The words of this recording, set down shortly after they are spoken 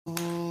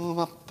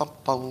La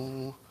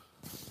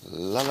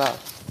la.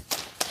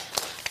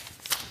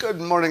 Good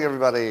morning,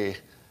 everybody,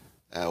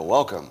 and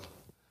welcome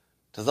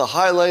to the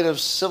highlight of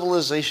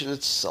civilization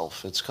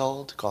itself. It's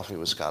called Coffee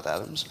with Scott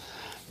Adams.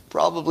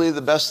 Probably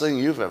the best thing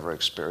you've ever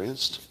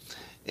experienced,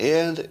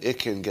 and it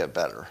can get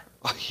better.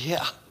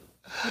 Yeah,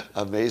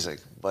 amazing,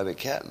 but it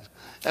can.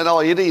 And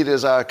all you need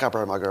is a cup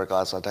or a mug or a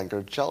glass, a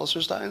tankard, chalice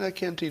or stein, a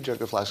canteen,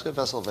 jug or flask, a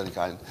vessel of any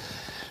kind.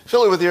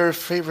 Fill it with your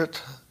favorite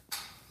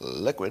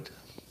liquid.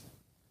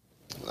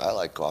 I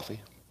like coffee.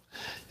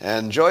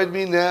 And join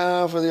me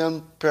now for the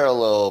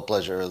unparalleled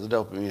pleasure of the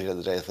dopamine of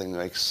the day thing that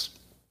makes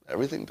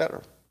everything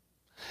better.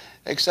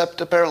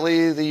 Except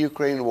apparently the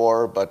Ukraine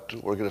war, but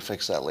we're going to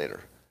fix that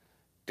later.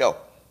 Go.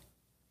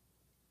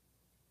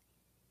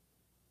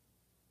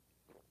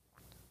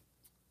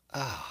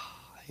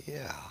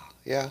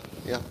 Yep.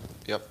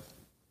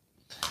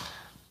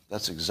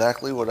 That's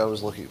exactly what I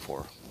was looking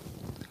for.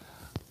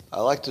 I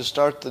like to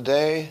start the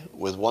day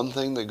with one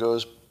thing that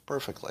goes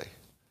perfectly.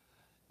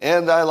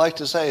 And I like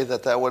to say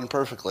that went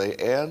perfectly.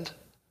 And,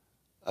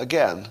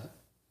 again,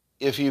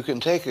 if you can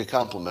take a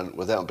compliment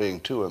without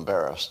being too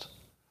embarrassed,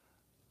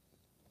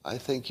 I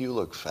think you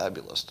look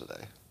fabulous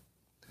today.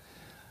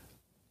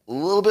 A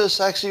little bit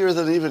sexier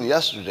than even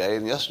yesterday,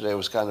 and yesterday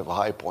was kind of a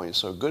high point,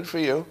 so good for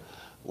you.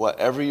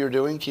 Whatever you're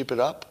doing, keep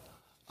it up.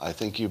 I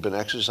think you've been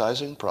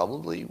exercising,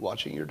 probably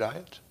watching your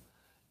diet.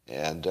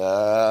 And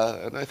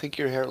I think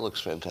your hair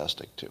looks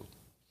fantastic, too.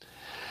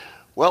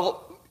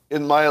 Well,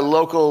 in my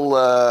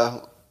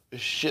local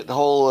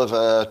shithole of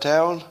a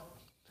town,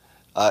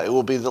 it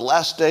will be the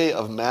last day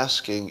of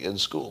masking in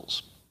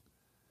schools.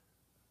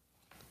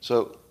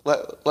 So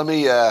let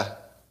me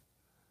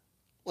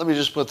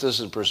just put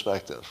this in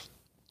perspective.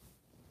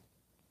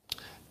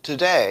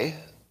 Today,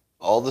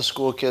 all the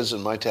school kids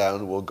in my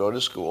town will go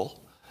to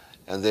school,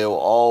 and they will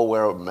all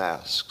wear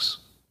masks.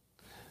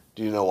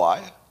 Do you know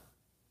why?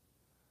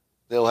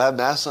 They'll have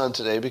masks on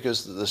today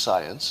because the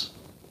science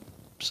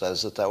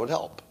says that would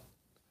help.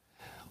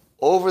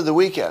 Over the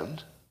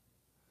weekend,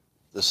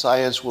 the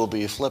science will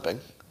be flipping,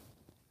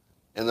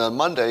 and on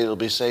Monday it'll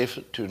be safe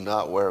to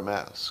not wear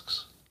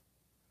masks.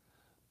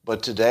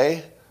 But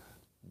today,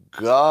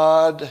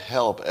 God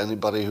help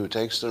anybody who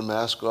takes their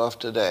mask off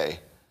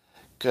today,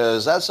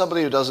 because that's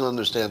somebody who doesn't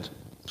understand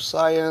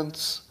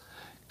science,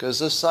 because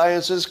the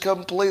science is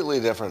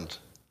completely different.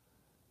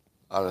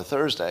 On a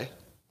Thursday,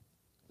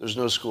 there's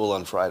no school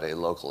on Friday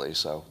locally,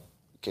 so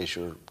in case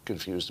you're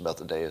confused about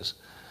the days.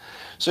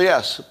 So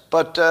yes,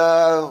 but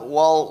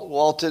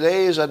while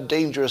today is a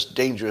dangerous,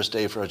 dangerous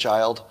day for a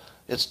child,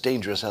 it's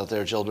dangerous out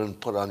there, children,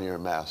 put on your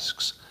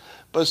masks.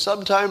 But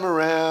sometime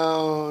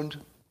around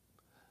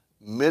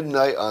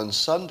midnight on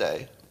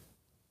Sunday,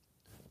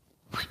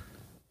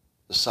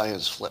 the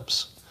science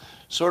flips.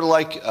 Sort of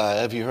like,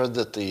 have you heard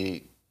that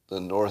the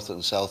North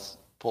and South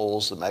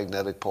poles, the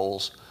magnetic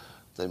poles,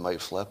 they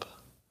might flip?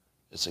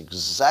 It's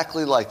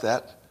exactly like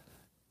that,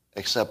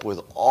 except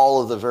with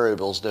all of the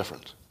variables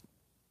different.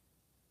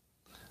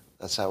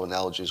 That's how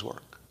analogies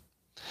work.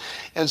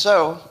 And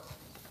so,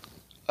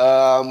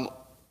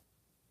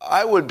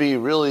 I would be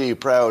really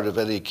proud of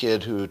any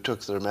kid who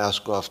took their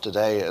mask off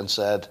today and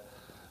said,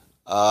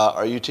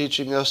 are you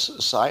teaching us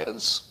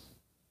science?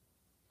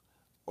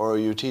 Or are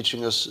you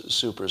teaching us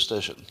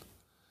superstition?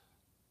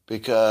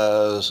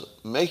 Because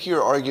make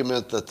your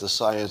argument that the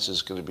science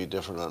is going to be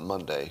different on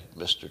Monday,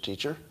 Mr.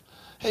 Teacher.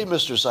 Hey,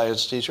 Mr.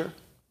 Science Teacher.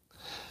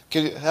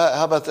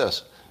 How about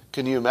this?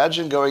 Can you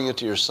imagine going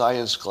into your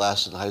science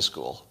class in high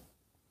school?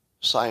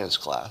 Science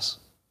class.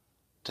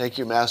 Take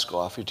your mask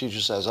off. Your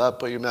teacher says,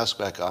 put your mask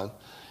back on.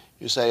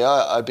 You say,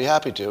 I'd be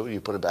happy to. You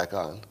put it back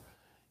on.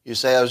 You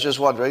say, I was just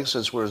wondering,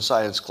 since we're in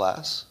science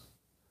class,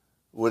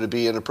 would it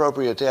be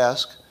inappropriate to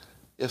ask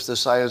if the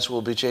science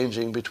will be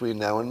changing between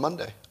now and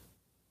Monday?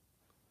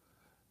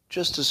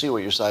 Just to see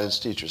what your science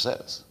teacher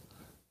says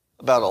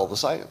about all the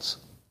science.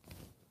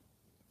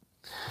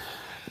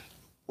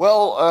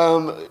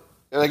 Well,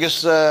 and I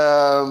guess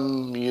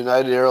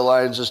United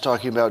Airlines is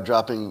talking about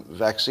dropping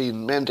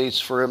vaccine mandates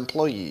for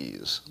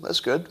employees. That's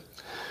good.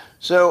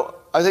 So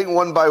I think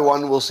one by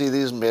one we'll see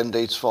these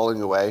mandates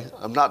falling away.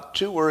 I'm not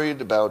too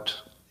worried about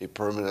a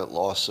permanent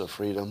loss of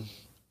freedom.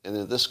 And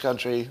in this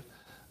country,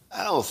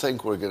 I don't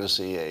think we're going to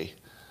see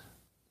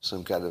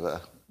some kind of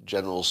a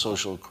general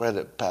social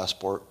credit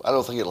passport. I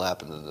don't think it'll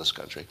happen in this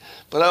country.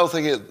 But I don't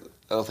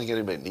think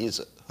anybody needs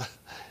it.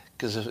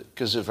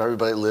 Because if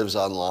everybody lives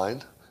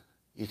online,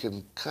 you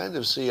can kind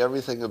of see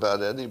everything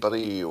about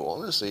anybody you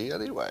want to see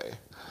anyway.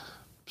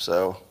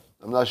 So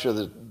I'm not sure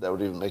that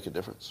would even make a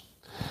difference.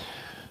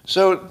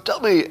 So tell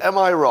me, am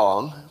I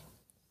wrong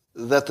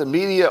that the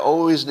media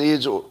always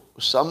needs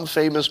some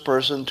famous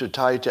person to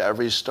tie to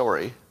every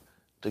story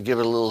to give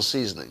it a little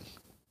seasoning?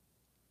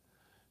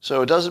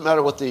 So it doesn't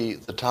matter what the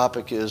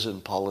topic is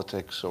in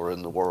politics or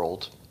in the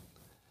world.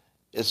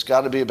 It's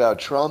got to be about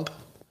Trump,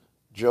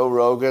 Joe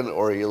Rogan,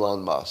 or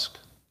Elon Musk.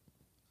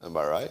 Am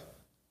I right?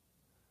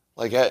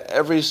 Like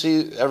every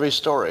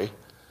story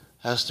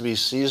has to be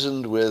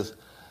seasoned with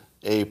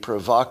a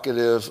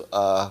provocative,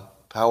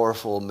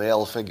 powerful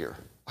male figure.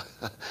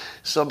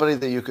 somebody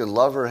that you can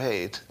love or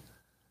hate,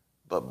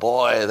 but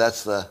boy,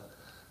 that's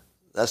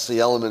the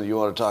element you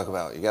want to talk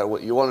about.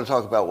 You want to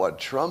talk about what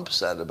Trump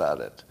said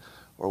about it,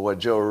 or what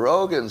Joe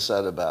Rogan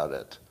said about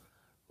it,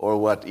 or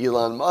what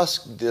Elon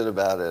Musk did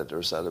about it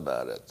or said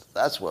about it.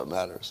 That's what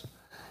matters.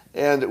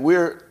 And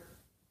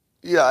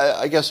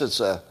I guess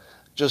it's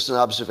just an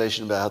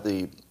observation about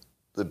how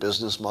the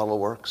business model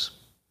works.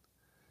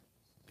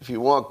 If you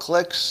want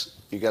clicks,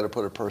 you got to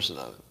put a person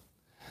on it.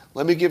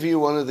 Let me give you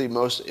one of the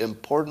most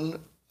important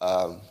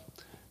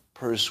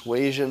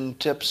persuasion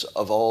tips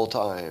of all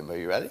time. Are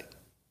you ready?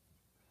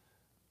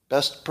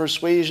 Best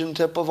persuasion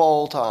tip of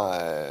all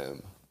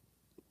time.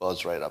 Well,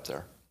 it's right up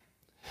there.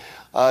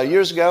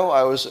 Years ago,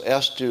 I was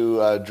asked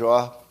to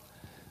draw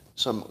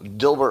some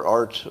Dilbert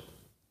art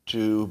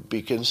to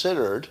be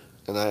considered,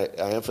 and I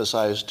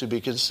emphasize to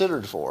be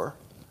considered for,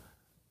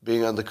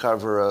 being on the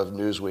cover of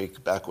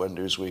Newsweek, back when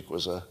Newsweek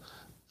was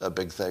a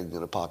big thing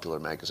in a popular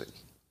magazine.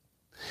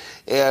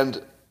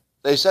 And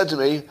they said to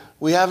me,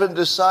 we haven't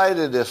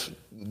decided if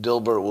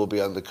Dilbert will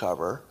be on the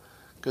cover,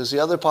 because the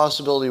other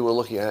possibility we're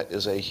looking at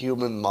is a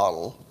human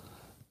model,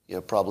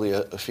 probably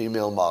a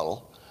female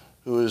model,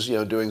 who is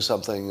doing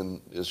something,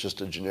 and is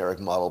just a generic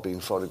model being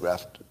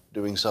photographed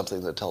doing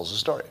something that tells a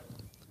story.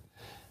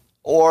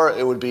 Or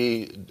it would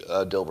be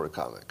a Dilbert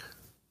comic.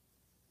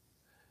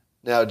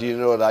 Now, do you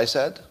know what I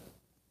said?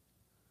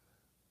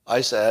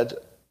 I said,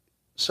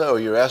 so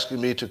you're asking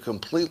me to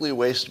completely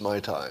waste my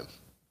time.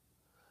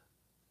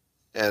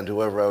 And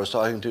whoever I was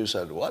talking to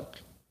said, what?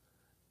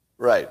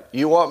 Right.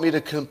 You want me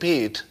to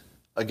compete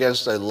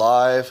against a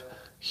live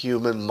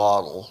human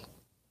model.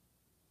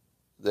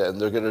 Then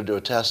they're going to do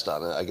a test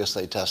on it. I guess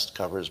they test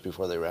covers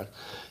before they run.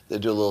 They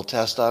do a little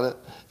test on it.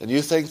 And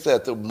you think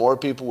that the more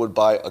people would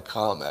buy a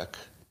comic,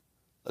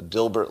 a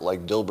Dilbert,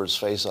 like Dilbert's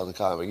face on the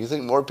comic, you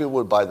think more people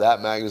would buy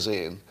that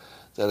magazine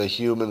than a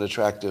human,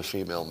 attractive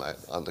female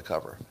on the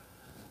cover?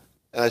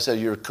 And I said,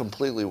 you're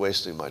completely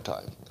wasting my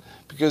time.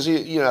 Because,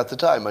 at the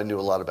time, I knew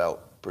a lot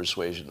about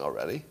persuasion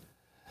already.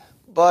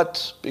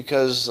 But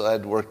because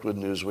I'd worked with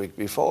Newsweek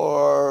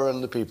before,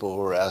 and the people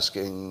who were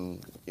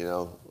asking,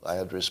 I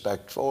had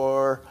respect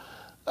for,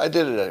 I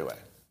did it anyway.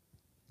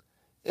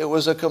 It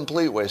was a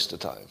complete waste of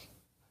time,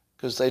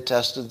 because they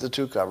tested the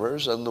two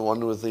covers, and the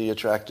one with the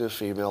attractive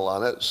female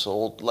on it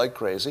sold like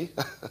crazy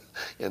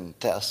in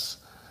tests.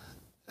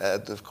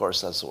 And, of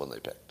course, that's the one they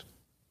picked.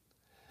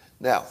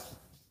 Now,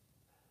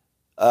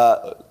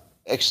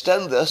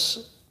 extend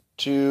this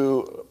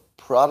to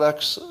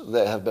products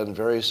that have been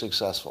very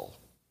successful.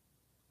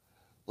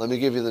 Let me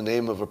give you the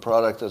name of a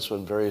product that's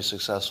been very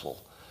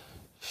successful.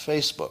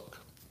 Facebook,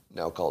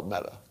 now called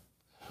Meta.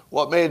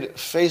 What made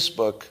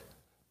Facebook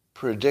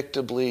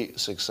predictably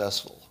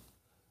successful?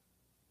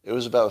 It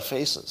was about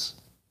faces,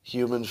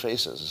 human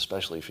faces,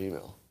 especially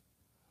female.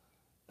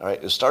 All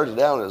right, it started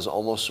out as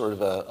almost sort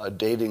of a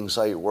dating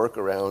site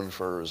workaround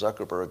for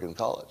Zuckerberg in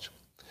college.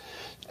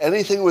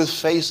 Anything with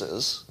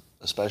faces,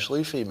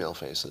 especially female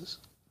faces,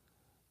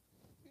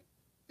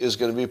 is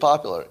going to be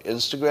popular.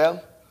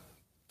 Instagram,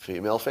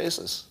 female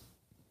faces.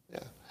 Yeah.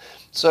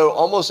 So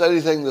almost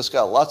anything that's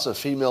got lots of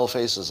female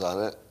faces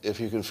on it, if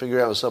you can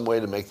figure out some way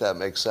to make that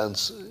make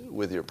sense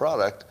with your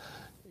product,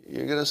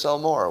 you're going to sell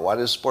more. Why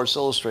does Sports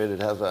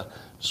Illustrated have a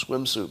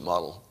swimsuit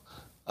model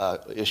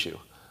issue?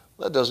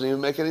 That doesn't even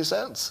make any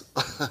sense.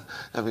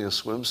 Having a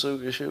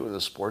swimsuit issue in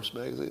a sports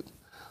magazine.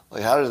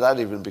 Like, how did that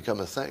even become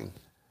a thing?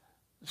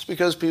 It's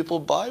because people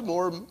buy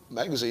more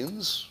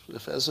magazines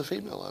if it has a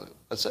female on it.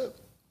 That's it.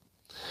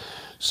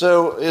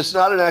 So it's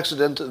not an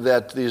accident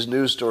that these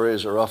news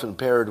stories are often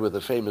paired with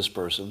a famous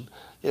person.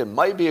 It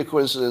might be a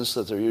coincidence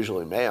that they're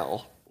usually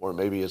male, or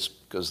maybe it's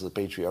because of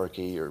the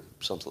patriarchy or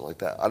something like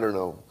that. I don't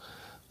know.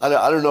 I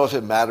don't know if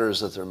it matters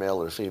that they're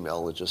male or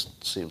female. It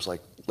just seems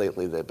like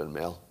lately they've been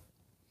male.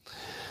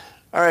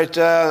 All right,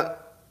 DuckDuckGo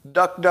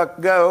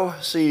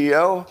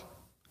CEO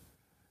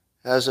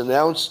has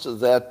announced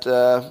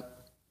that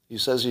he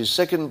says he's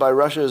sickened by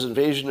Russia's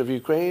invasion of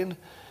Ukraine,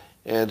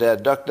 and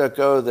at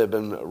DuckDuckGo they've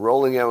been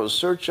rolling out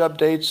search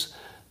updates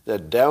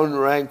that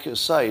downrank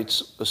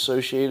sites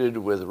associated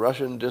with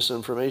Russian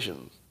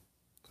disinformation.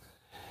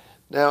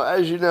 Now,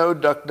 as you know,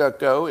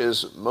 DuckDuckGo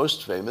is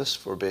most famous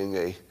for being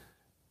a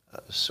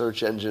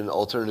search engine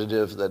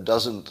alternative that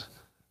doesn't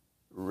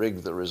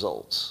rig the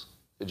results.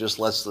 It just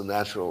lets the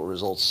natural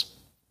results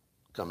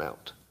come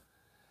out.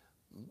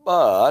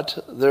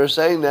 But they're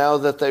saying now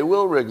that they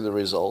will rig the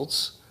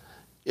results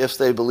if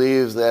they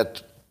believe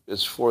that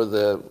it's for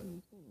the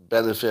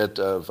benefit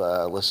of,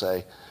 let's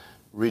say,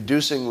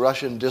 reducing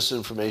Russian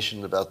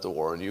disinformation about the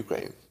war in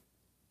Ukraine.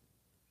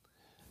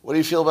 What do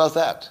you feel about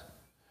that?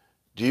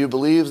 Do you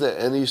believe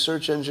that any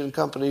search engine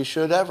company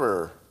should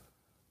ever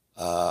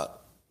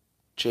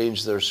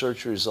change their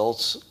search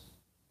results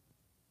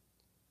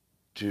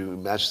to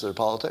match their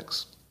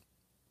politics?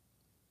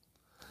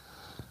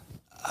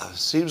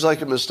 Seems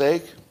like a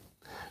mistake.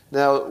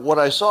 Now, what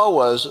I saw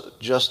was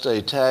just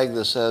a tag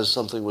that says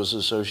something was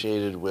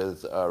associated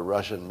with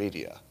Russian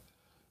media,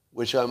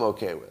 which I'm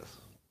okay with.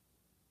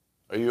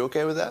 Are you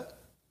okay with that?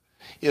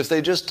 If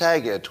they just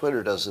tag it,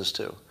 Twitter does this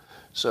too.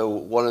 So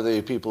one of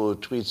the people who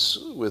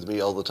tweets with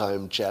me all the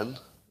time, Chen,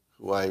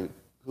 who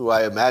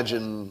I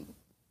imagine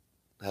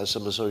has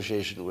some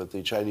association with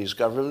the Chinese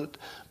government,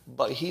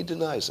 but he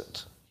denies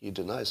it. He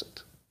denies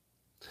it.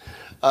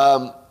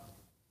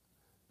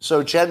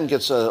 So Chen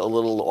gets a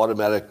little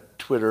automatic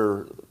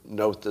Twitter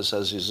note that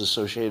says he's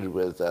associated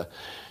with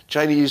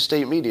Chinese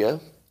state media.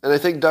 And I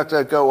think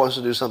DuckDuckGo wants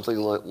to do something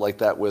like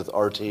that with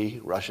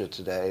RT, Russia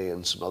Today,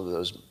 and some other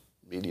those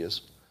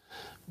medias.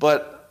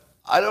 But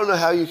I don't know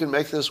how you can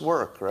make this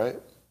work, right?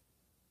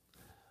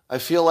 I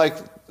feel like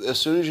as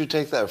soon as you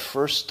take that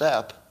first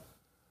step,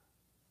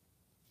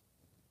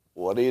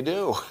 what do you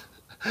do?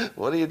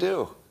 What do you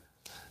do?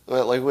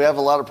 Like, we have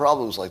a lot of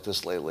problems like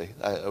this lately.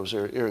 I was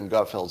hearing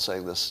Gutfeld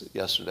saying this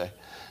yesterday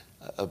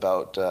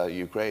about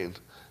Ukraine.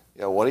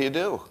 You know, what do you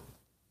do?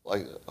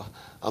 Like,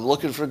 I'm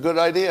looking for good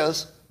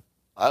ideas.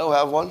 I don't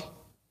have one.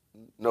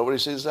 Nobody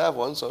seems to have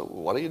one, so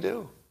what do you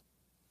do?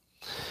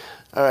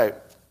 All right.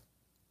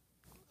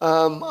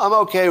 I'm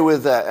okay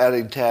with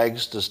adding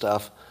tags to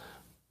stuff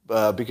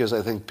because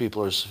I think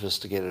people are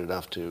sophisticated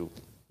enough to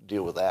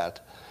deal with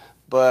that.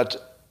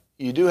 But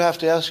you do have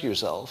to ask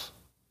yourself,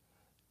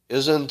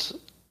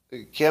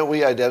 can't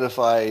we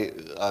identify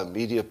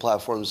media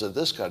platforms in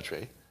this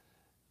country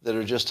that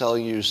are just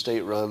telling you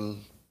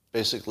state-run,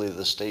 basically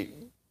the state,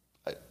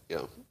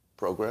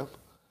 program?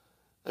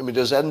 I mean,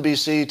 does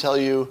NBC tell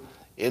you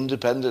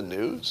independent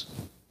news?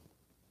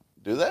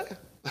 Do they?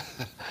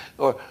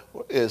 Or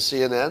is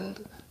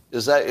CNN?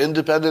 Is that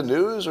independent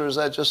news, or is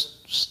that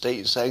just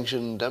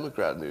state-sanctioned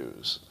Democrat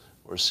news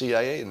or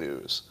CIA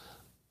news?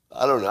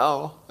 I don't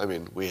know. I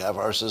mean, we have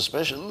our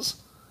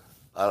suspicions.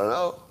 I don't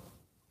know.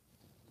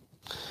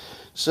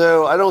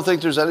 So I don't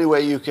think there's any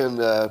way you can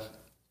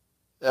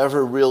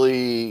ever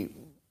really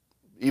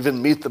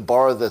even meet the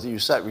bar that you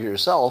set for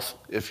yourself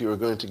if you were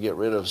going to get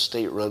rid of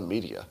state-run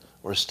media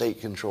or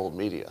state-controlled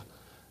media.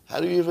 How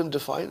do you even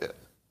define it?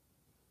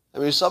 I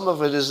mean, some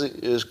of it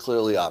is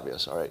clearly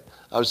obvious, all right?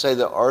 I would say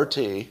that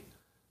RT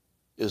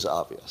is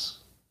obvious.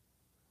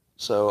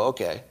 So,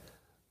 okay.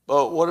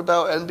 But what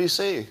about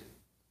NBC?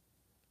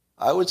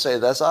 I would say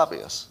that's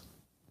obvious.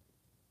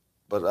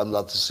 But I'm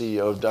not the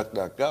CEO of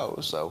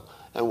DuckDuckGo, so...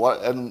 And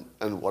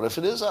what if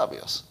it is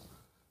obvious?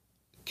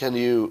 Can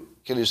you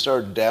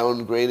start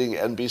downgrading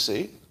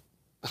NBC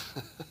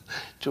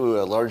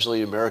to a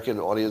largely American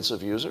audience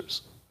of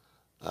users?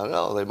 I don't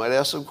know. They might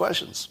ask some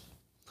questions.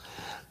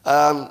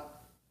 I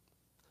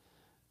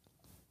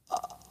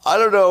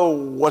don't know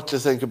what to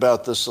think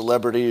about the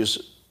celebrities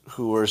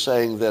who are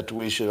saying that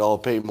we should all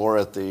pay more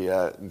at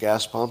the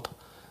gas pump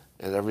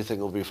and everything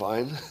will be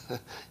fine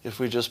if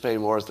we just pay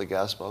more at the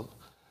gas pump.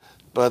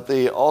 But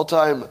the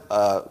all-time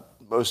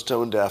most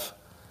tone-deaf,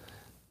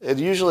 and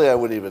usually I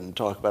wouldn't even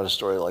talk about a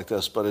story like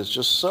this, but it's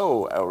just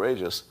so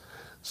outrageous.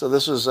 So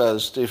this was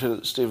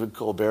Stephen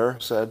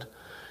Colbert said,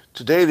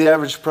 today the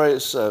average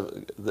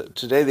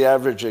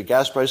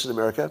gas price in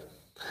America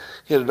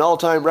hit an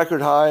all-time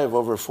record high of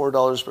over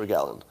 $4 per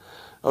gallon.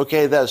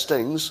 Okay, that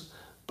stings,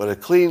 but a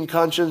clean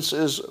conscience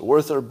is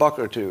worth a buck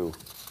or two.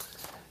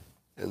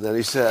 And then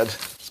he said,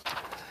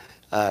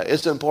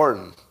 it's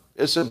important.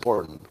 It's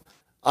important.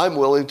 I'm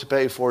willing to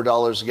pay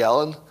 $4 a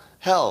gallon.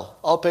 Hell,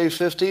 I'll pay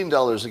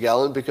 $15 a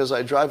gallon because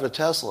I drive a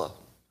Tesla,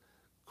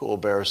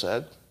 Colbert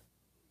said.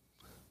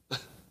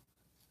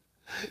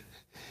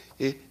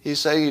 He's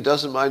saying he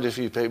doesn't mind if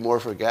you pay more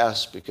for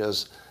gas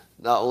because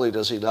not only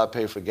does he not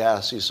pay for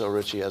gas, he's so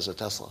rich he has a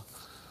Tesla.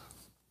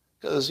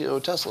 Because,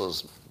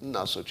 Tesla's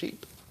not so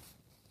cheap.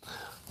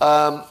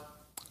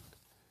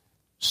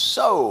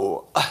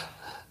 So,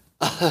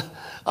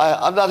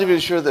 I'm not even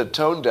sure that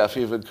Tone Deaf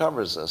even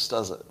covers this,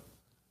 does it?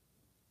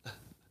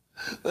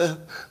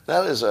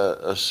 That is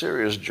a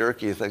serious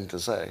jerky thing to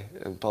say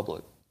in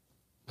public.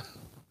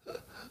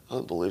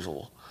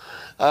 Unbelievable.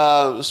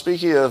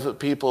 Speaking of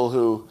people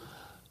who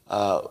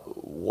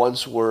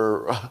once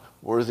were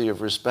worthy of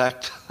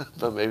respect,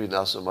 but maybe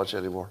not so much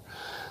anymore.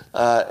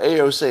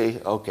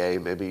 AOC, okay,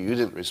 maybe you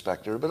didn't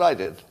respect her, but I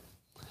did.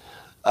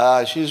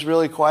 She's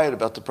really quiet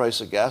about the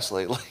price of gas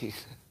lately.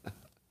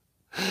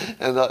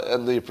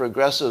 and the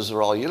progressives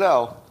are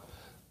all,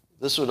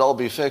 this would all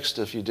be fixed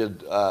if you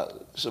did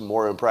some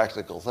more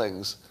impractical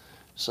things,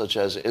 such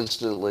as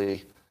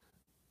instantly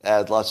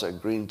add lots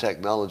of green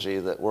technology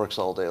that works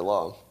all day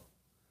long.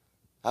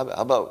 How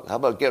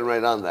about getting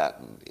right on that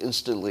and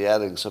instantly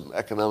adding some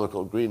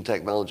economical green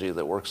technology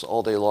that works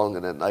all day long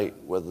and at night,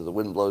 whether the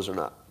wind blows or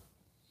not?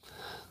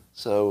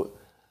 So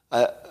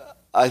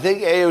I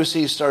think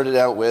AOC started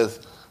out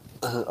with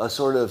a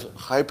sort of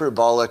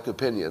hyperbolic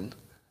opinion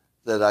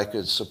that I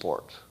could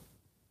support.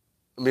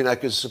 I mean, I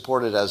could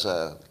support it as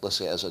a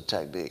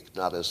technique,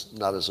 not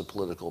as a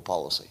political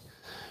policy.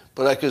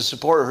 But I could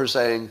support her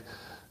saying,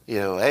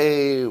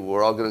 hey,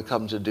 we're all going to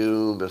come to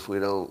doom if we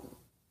don't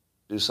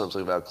do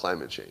something about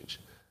climate change.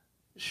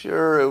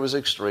 Sure, it was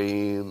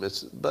extreme,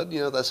 but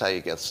that's how you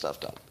get stuff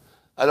done.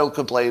 I don't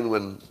complain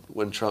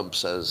when Trump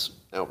says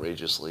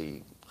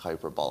outrageously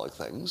hyperbolic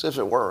things, if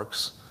it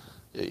works.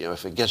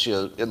 if it gets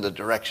you in the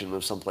direction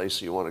of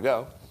someplace you want to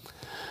go.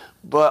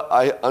 But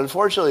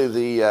unfortunately,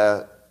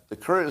 the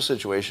current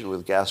situation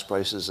with gas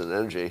prices and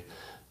energy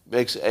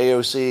makes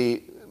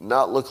AOC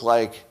not look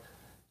like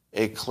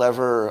a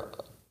clever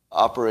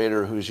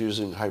operator who's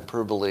using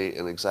hyperbole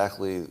in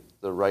exactly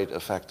the right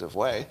effective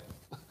way.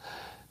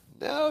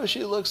 Now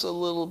she looks a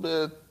little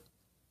bit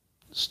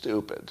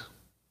stupid.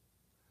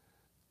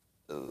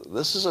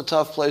 This is a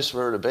tough place for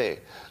her to be.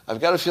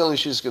 I've got a feeling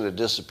she's going to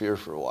disappear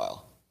for a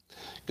while.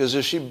 Because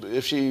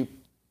if she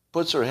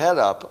puts her head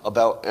up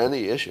about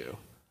any issue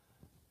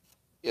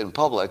in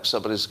public,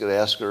 somebody's going to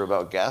ask her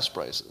about gas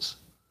prices.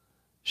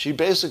 She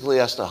basically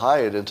has to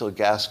hide until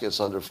gas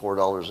gets under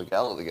 $4 a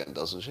gallon again,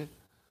 doesn't she?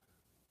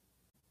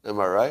 Am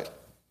I right?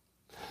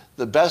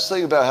 The best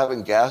thing about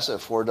having gas at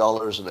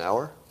 $4 an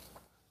hour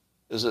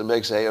is it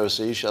makes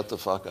AOC shut the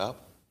fuck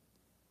up.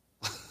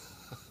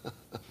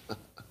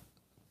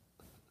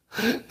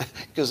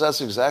 Because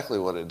that's exactly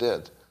what it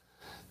did.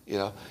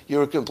 You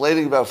were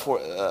complaining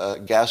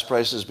about gas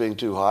prices being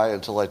too high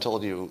until I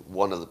told you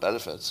one of the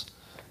benefits.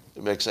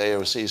 It makes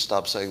AOC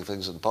stop saying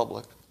things in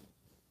public.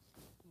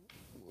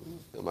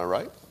 Am I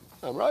right?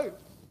 I'm right.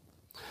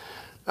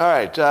 All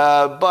right,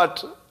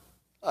 but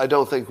I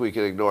don't think we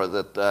can ignore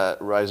that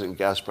rising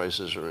gas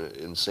prices are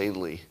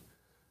insanely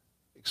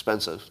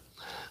expensive.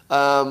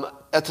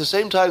 At the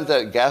same time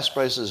that gas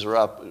prices are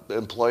up,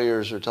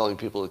 employers are telling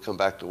people to come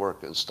back to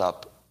work and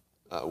stop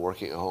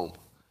working at home.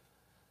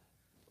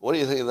 What do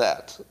you think of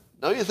that?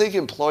 Don't you think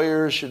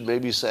employers should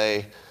maybe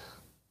say,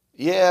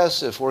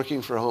 yes, if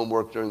working for home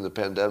worked during the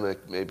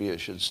pandemic, maybe it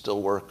should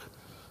still work.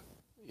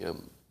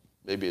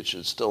 Maybe it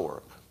should still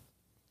work.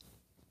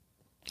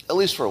 At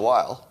least for a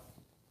while.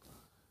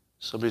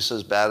 Somebody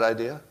says, bad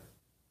idea?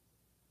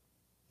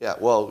 Yeah,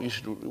 well, you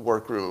should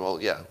work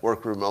remotely. Yeah,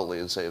 work remotely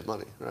and save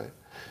money, right?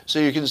 So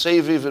you can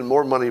save even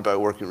more money by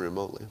working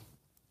remotely.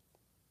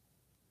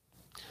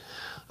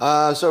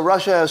 So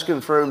Russia has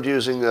confirmed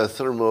using a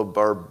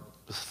thermobaric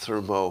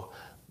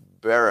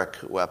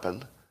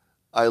weapon.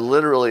 I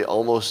literally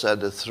almost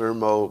said a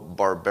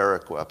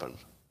thermobarbaric weapon.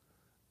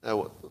 That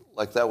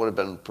would have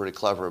been pretty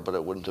clever, but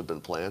it wouldn't have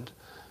been planned.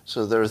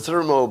 So their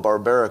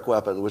thermobarbaric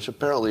weapon, which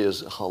apparently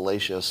is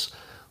hellacious,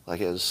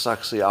 like it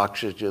sucks the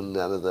oxygen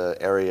out of the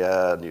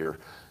area and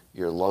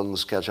your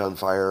lungs catch on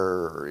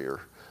fire or you're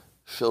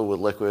filled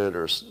with liquid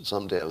or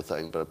some damn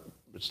thing, but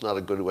it's not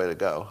a good way to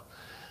go,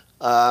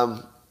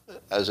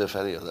 as if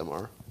any of them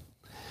are.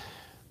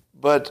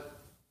 But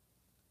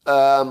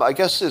I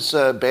guess it's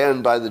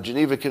banned by the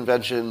Geneva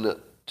Convention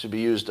to be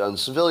used on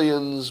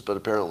civilians, but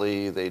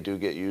apparently they do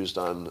get used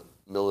on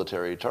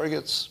military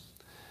targets.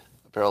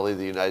 Apparently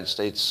the United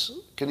States,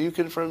 can you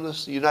confirm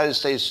this? The United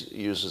States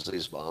uses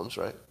these bombs,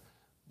 right?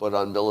 But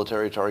on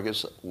military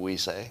targets, we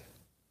say.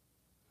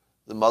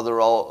 The mother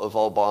of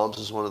all bombs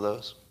is one of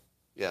those.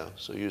 Yeah,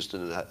 so used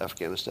in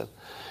Afghanistan.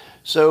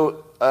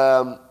 So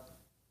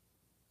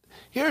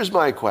here's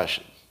my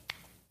question.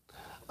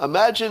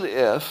 Imagine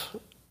if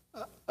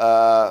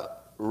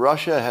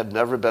Russia had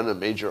never been a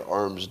major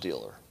arms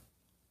dealer.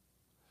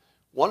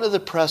 One of the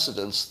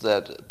precedents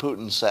that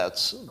Putin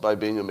sets by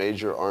being a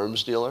major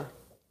arms dealer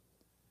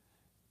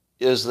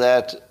is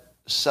that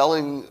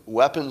selling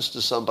weapons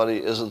to somebody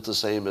isn't the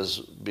same as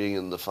being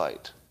in the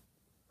fight,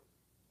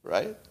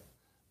 right?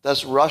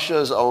 That's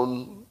Russia's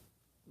own,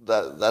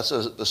 that's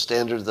the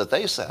standard that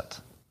they set.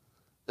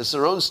 It's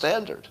their own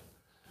standard.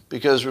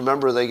 Because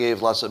remember, they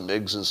gave lots of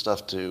MiGs and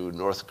stuff to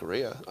North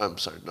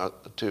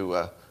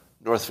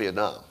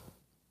Vietnam.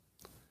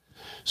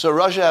 So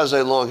Russia has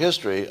a long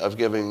history of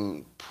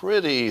giving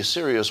pretty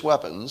serious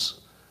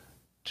weapons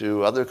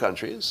to other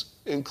countries,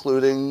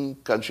 including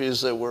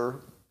countries that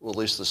were, well, at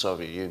least the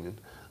Soviet Union,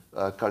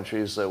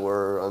 countries that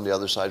were on the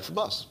other side from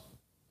us.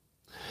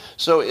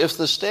 So if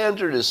the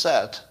standard is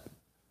set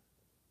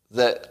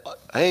that,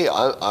 hey,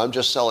 I'm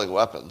just selling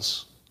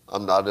weapons,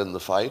 I'm not in the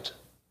fight,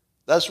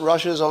 that's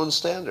Russia's own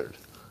standard.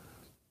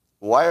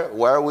 Why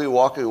are we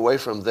walking away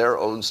from their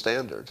own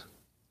standard?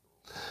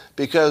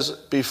 Because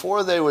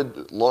before they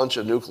would launch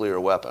a nuclear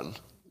weapon,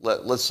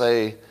 let's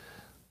say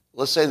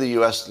the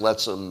U.S. let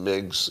some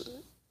MiGs,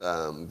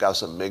 got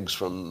some MiGs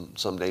from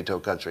some NATO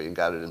country and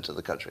got it into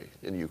the country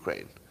in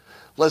Ukraine.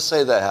 Let's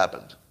say that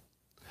happened.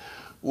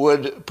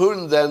 Would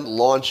Putin then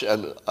launch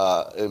an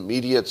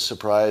immediate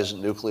surprise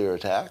nuclear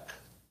attack?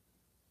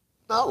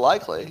 Not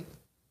likely.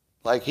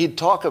 Like, he'd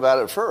talk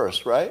about it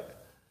first, right?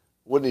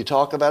 Wouldn't he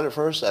talk about it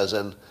first? As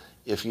in,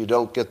 if you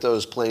don't get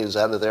those planes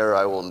out of there,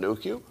 I will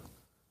nuke you?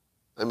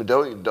 I mean,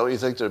 don't you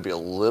think there'd be a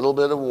little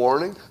bit of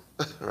warning,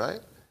 right?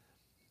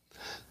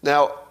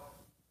 Now,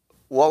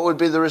 what would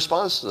be the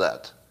response to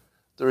that?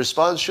 The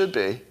response should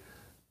be,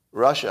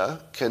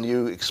 Russia, can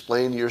you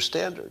explain your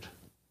standard?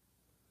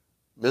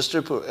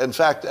 Mr. Putin, in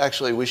fact,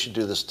 actually, we should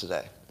do this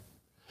today.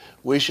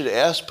 We should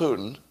ask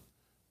Putin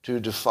to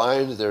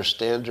define their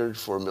standard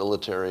for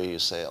military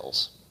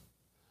sales.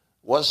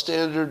 What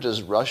standard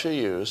does Russia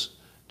use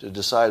to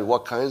decide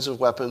what kinds of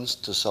weapons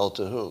to sell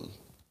to whom?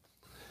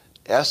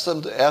 Ask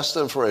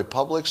them for a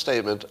public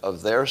statement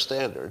of their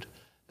standard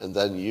and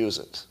then use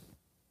it.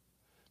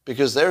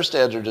 Because their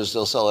standard is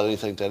they'll sell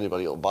anything to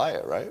anybody who'll buy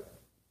it, right?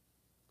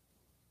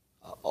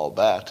 I'll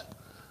bet.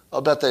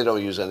 I'll bet they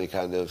don't use any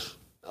kind of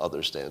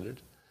other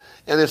standard.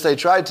 And if they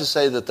tried to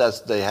say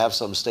that they have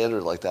some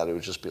standard like that, it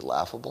would just be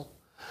laughable.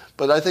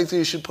 But I think that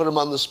you should put them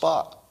on the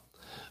spot.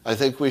 I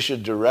think we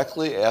should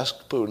directly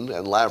ask Putin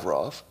and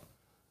Lavrov.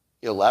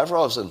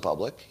 Lavrov's in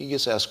public. He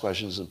gets asked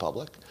questions in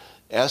public.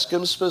 Ask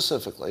him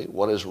specifically,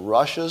 what is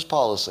Russia's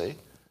policy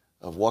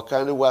of what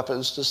kind of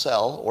weapons to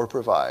sell or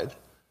provide?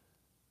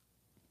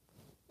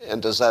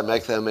 And does that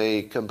make them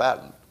a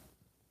combatant?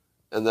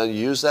 And then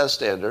use that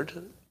standard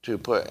to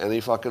put any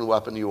fucking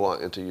weapon you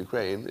want into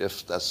Ukraine,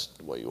 if that's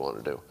what you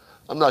want to do.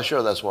 I'm not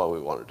sure that's what we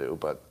want to do,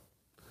 but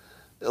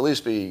at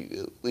least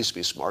be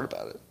smart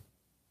about it.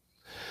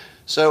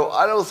 So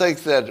I don't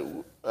think that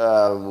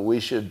we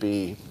should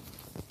be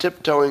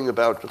tiptoeing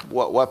about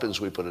what weapons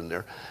we put in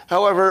there.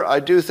 However, I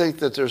do think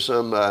that there's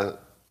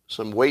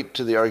some weight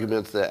to the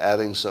argument that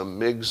adding some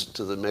MiGs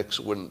to the mix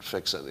wouldn't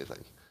fix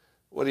anything.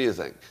 What do you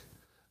think?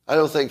 I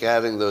don't think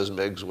adding those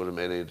MiGs would have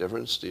made any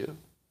difference, do you?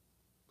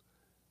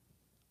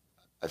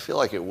 I feel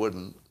like it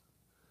wouldn't.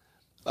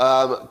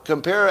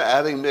 Compare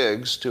adding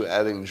MiGs to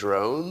adding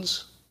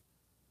drones,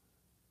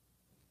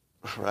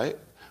 right?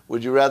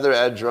 Would you rather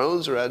add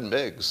drones or add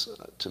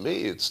MiGs? To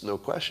me, it's no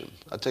question.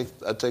 I'd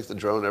take the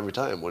drone every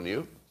time, wouldn't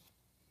you?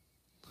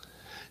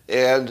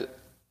 And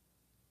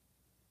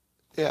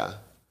yeah,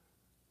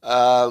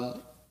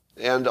 what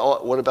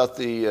about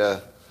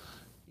the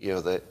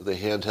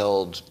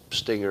handheld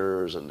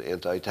Stingers and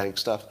anti-tank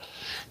stuff?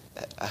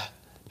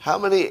 How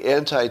many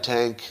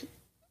anti-tank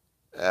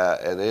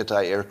and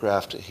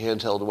anti-aircraft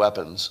handheld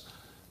weapons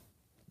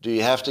do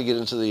you have to get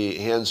into the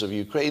hands of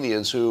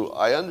Ukrainians who,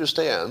 I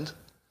understand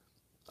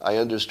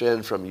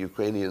from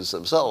Ukrainians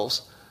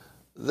themselves,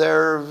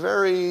 they're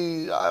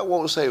very, I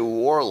won't say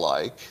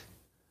warlike,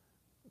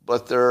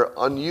 but they're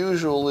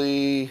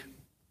unusually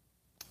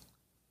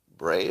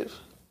brave.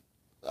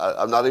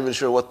 I'm not even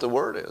sure what the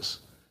word is.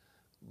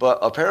 But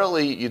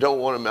apparently you don't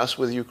want to mess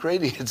with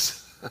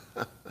Ukrainians.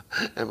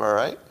 Am I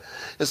right?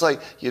 It's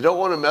like you don't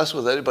want to mess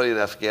with anybody in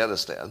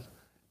Afghanistan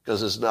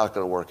because it's not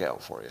going to work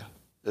out for you.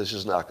 It's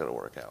just not going to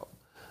work out.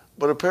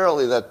 But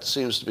apparently that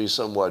seems to be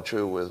somewhat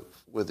true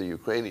with the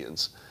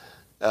Ukrainians.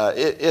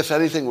 If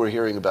anything we're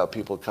hearing about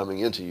people coming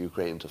into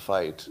Ukraine to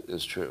fight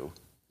is true,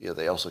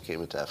 they also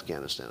came into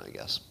Afghanistan, I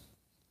guess.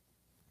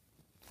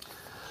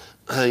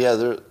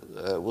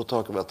 We'll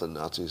talk about the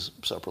Nazis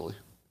separately.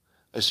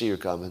 I see your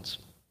comments.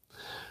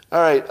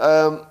 All right.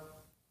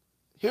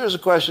 Here's a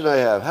question I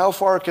have. How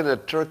far can a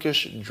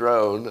Turkish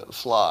drone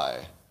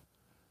fly?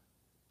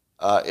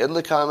 In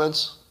the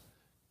comments,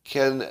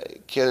 can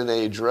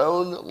a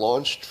drone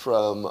launched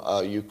from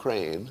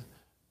Ukraine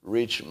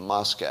reach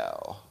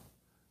Moscow?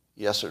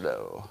 Yes or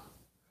no?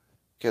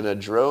 Can a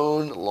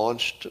drone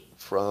launched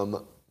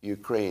from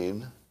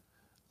Ukraine?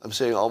 I'm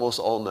saying almost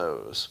all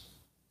no's.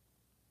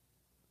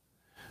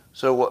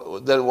 So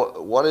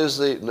what is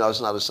the... No, it's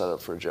not a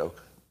setup for a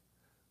joke.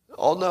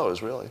 All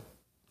no's, really.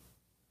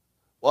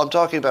 Well, I'm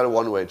talking about a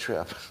one-way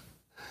trip.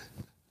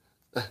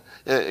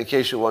 In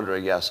case you're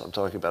wondering, yes, I'm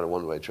talking about a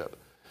one-way trip.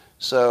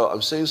 So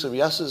I'm seeing some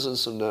yeses and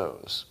some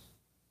no's.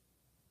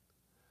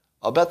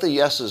 I'll bet the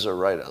yeses are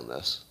right on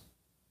this.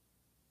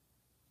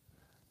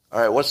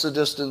 All right, what's the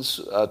distance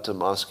to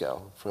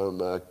Moscow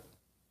from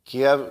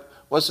Kiev?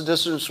 What's the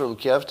distance from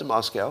Kiev to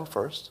Moscow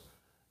first?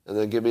 And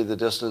then give me the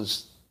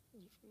distance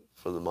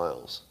for the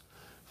miles.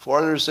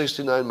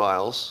 469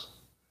 miles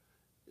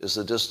is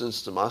the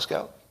distance to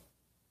Moscow.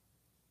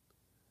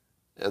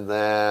 And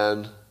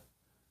then,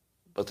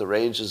 but the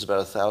range is about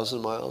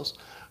 1,000 miles.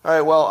 All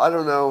right, well, I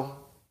don't know.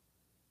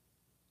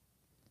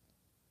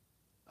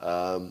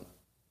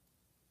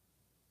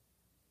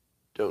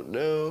 Don't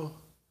know.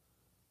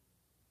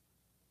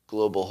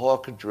 Global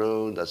Hawk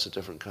drone, that's a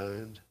different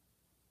kind.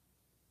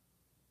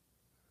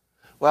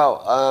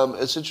 Wow,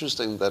 it's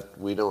interesting that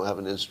we don't have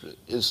an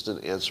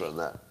instant answer on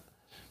that.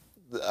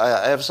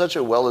 I have such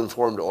a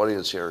well-informed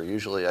audience here.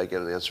 Usually I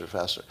get an answer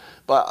faster.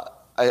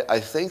 But I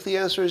think the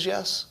answer is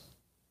yes.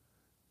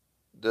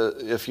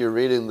 If you're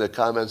reading the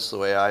comments the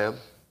way I am,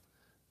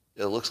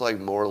 it looks like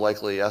more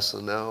likely yes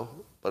than no,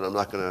 but I'm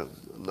not gonna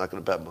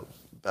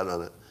bet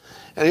on it.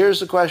 And here's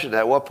the question: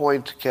 at what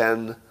point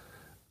can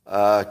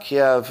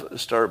Kiev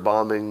start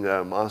bombing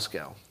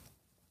Moscow?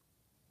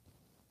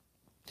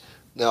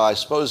 Now, I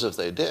suppose if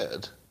they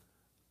did,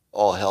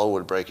 all hell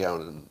would break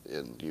out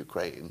in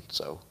Ukraine,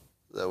 so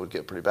that would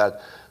get pretty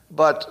bad.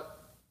 But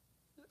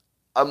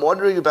I'm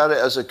wondering about it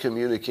as a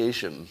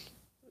communication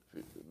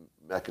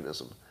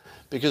mechanism,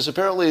 because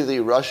apparently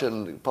the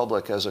Russian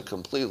public has a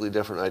completely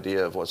different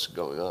idea of what's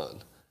going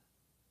on.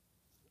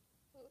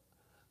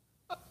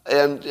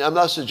 And I'm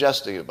not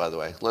suggesting it, by the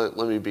way. Let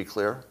me be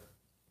clear.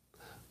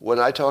 When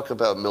I talk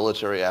about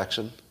military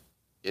action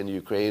in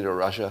Ukraine or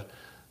Russia,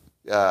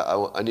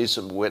 I need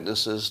some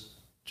witnesses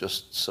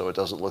just so it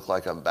doesn't look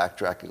like I'm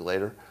backtracking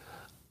later.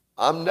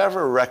 I'm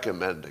never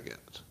recommending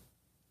it.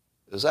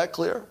 Is that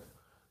clear?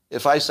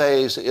 If I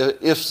say,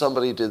 if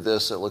somebody did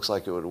this, it looks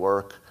like it would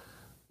work,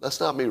 That's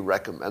not me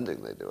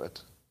recommending they do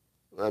it.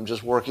 I'm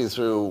just working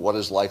through what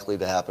is likely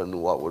to happen,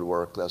 what would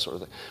work, that sort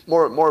of thing.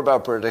 More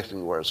about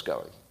predicting where it's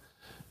going.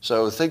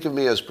 So think of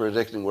me as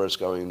predicting where it's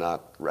going,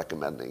 not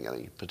recommending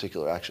any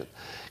particular action.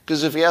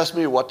 Because if you ask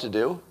me what to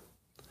do,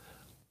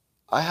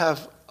 I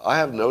have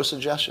no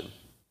suggestion.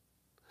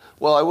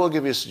 Well, I will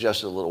give you a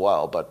suggestion in a little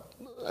while, but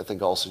I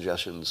think all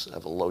suggestions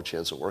have a low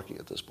chance of working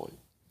at this point.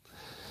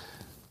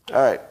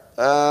 All right.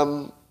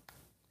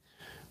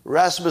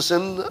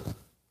 Rasmussen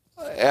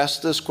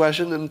asked this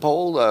question in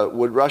poll.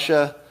 Would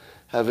Russia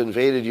have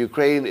invaded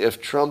Ukraine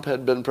if Trump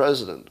had been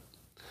president?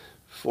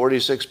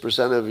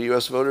 46% of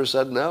U.S. voters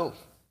said no.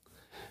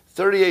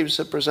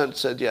 38%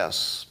 said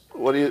yes.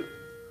 What do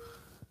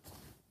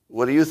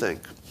you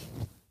think?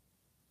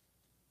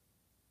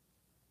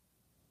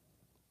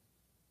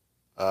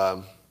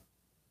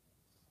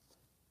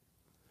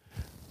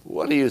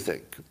 What do you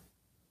think?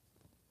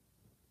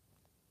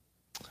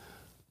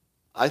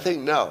 I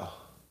think no.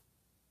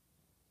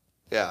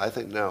 Yeah, I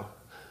think no.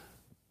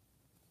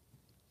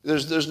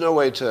 There's no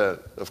way to,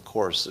 of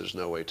course, there's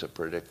no way to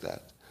predict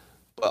that.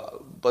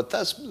 But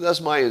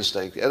that's my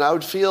instinct. And I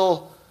would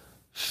feel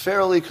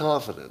fairly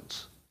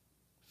confident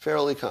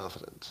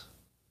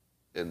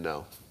in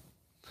no.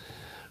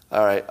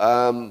 All right.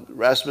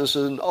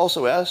 Rasmussen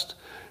also asked,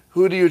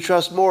 who do you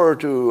trust more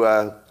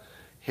to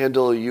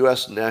handle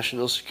U.S.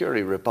 national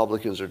security,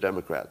 Republicans or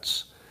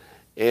Democrats?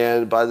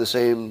 And by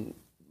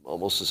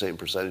almost the same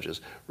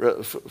percentages.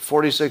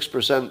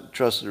 46%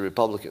 trusted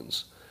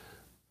Republicans.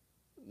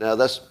 Now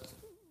that's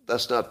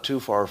not too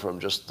far from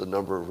just the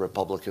number of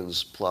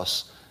Republicans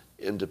plus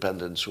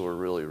independents who are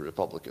really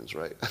Republicans,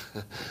 right?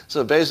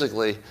 So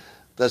basically,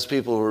 that's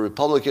people who are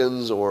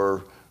Republicans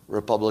or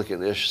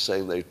Republican-ish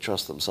saying they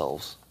trust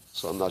themselves.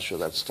 So I'm not sure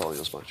that's telling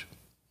us much.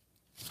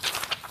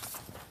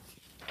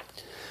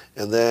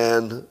 And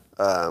then,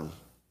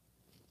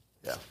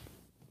 yeah.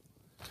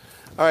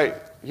 All right,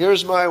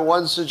 here's my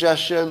one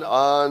suggestion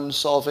on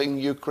solving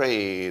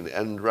Ukraine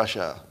and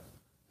Russia.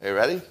 Are you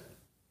ready?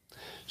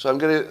 So I'm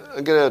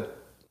gonna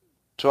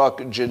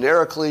talk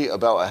generically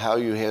about how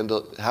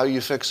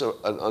you fix an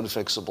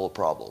unfixable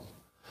problem.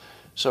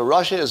 So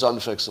Russia is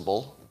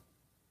unfixable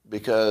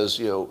because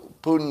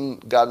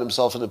Putin got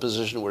himself in a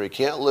position where he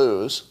can't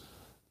lose,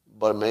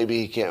 but maybe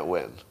he can't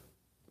win.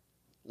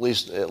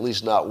 At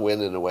least not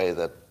win in a way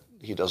that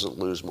he doesn't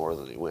lose more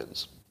than he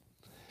wins.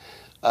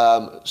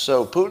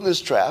 So Putin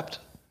is trapped,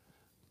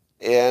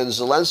 and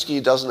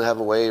Zelensky doesn't have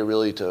a way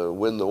really to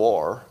win the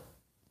war,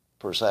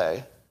 per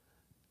se,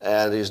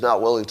 and he's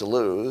not willing to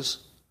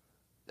lose.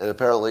 And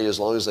apparently, as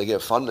long as they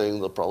get funding,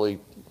 they'll probably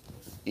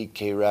eat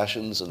K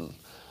rations and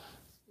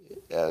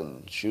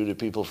shoot at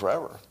people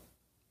forever.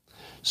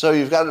 So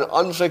you've got an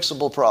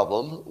unfixable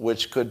problem,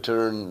 which could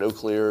turn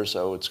nuclear,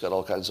 so it's got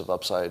all kinds of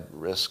downside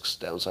risks,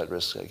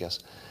 I guess.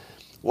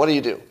 What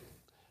do?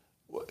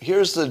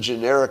 Here's the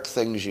generic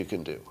things you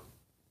can do.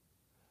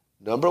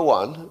 Number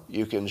one,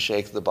 you can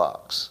shake the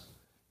box.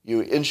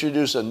 You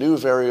introduce a new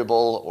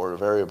variable or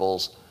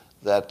variables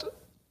that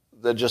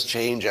just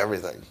change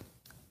everything.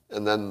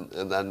 And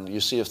then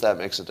you see if that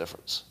makes a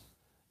difference.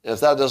 And if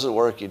that doesn't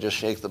work, you just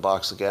shake the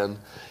box again.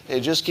 And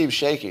you just keep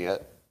shaking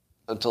it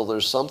until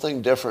there's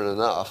something different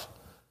enough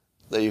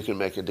that you can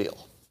make a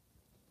deal.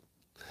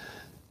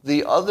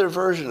 The other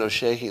version of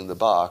shaking the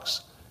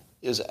box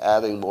is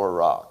adding more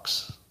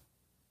rocks.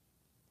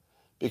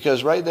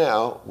 Because right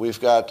now, we've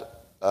got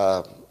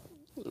a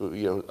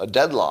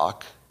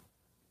deadlock,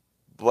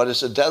 but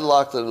it's a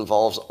deadlock that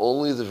involves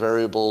only the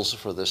variables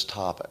for this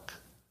topic,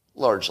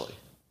 largely.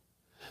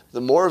 The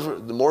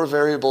more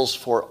variables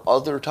for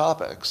other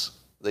topics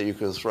that you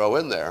can throw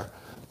in there,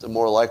 the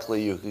more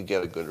likely you could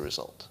get a good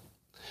result.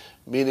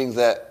 Meaning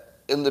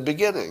that in the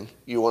beginning,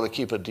 you want to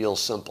keep a deal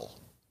simple.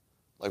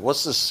 Like,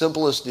 what's the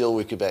simplest deal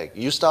we could make?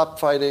 You stop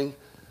fighting,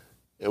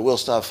 and we'll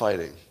stop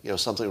fighting.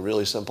 Something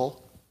really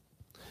simple.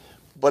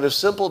 But if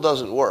simple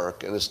doesn't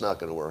work, and it's not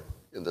going to work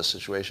in this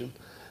situation,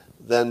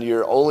 then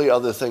your only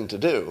other thing to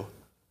do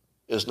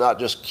is not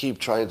just keep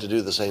trying to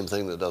do the same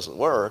thing that doesn't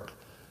work,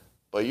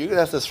 but you're going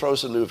to have to throw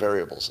some new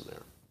variables in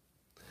there.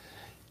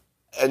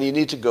 And you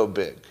need to go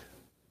big.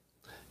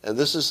 And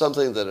this is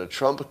something that a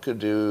Trump could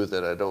do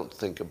that I don't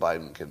think a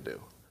Biden can do,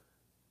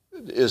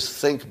 is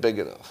think big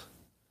enough.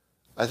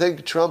 I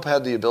think Trump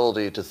had the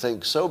ability to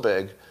think so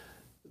big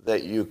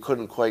that you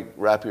couldn't quite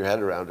wrap your head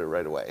around it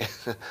right away.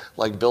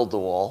 Like build the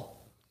wall.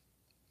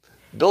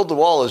 Build the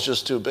wall is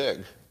just too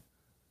big.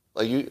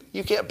 Like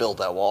you can't build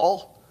that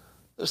wall.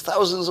 There's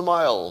thousands of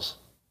miles.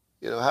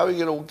 How are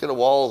you going to get a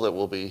wall that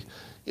will be,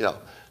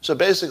 So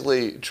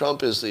basically,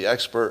 Trump is the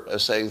expert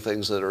at saying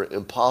things that are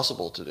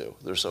impossible to do.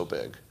 They're so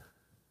big.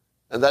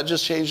 And that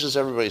just changes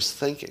everybody's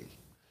thinking.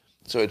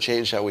 So it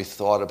changed how we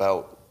thought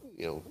about,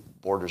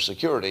 border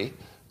security,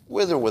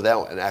 with or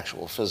without an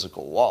actual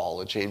physical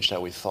wall. It changed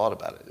how we thought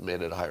about it. It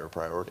made it a higher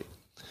priority.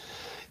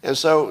 And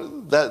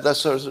so that's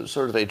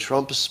sort of a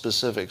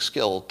Trump-specific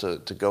skill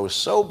to go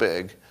so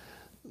big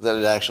that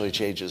it actually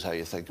changes how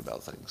you think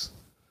about things.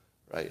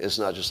 Right? It's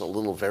not just a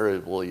little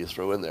variable you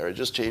throw in there. It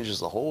just changes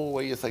the whole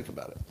way you think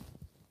about it.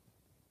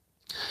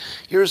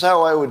 Here's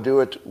how I would do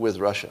it with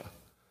Russia.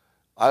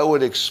 I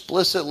would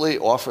explicitly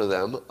offer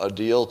them a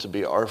deal to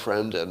be our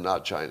friend and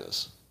not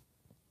China's.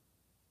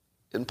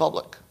 In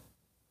public.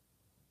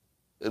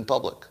 In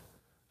public.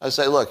 I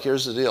say, look,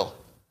 here's the deal.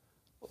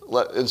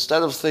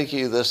 Instead of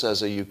thinking of this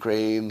as a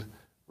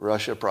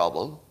Ukraine-Russia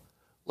problem,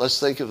 let's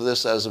think of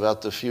this as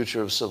about the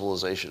future of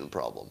civilization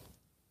problem.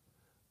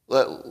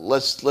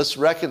 Let's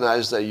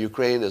recognize that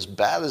Ukraine, as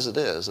bad as it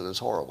is, and it's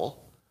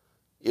horrible,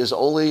 is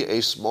only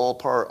a small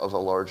part of a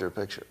larger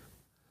picture.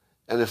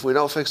 And if we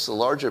don't fix the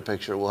larger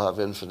picture, we'll have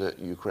infinite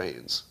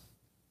Ukraines.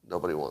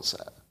 Nobody wants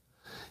that.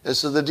 And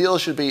so the deal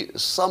should be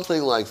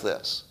something like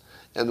this.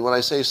 And when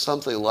I say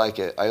something like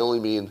it, I only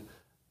mean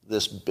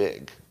this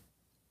big.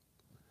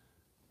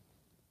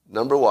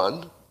 Number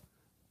one,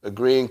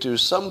 agreeing to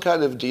some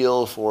kind of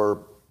deal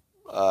for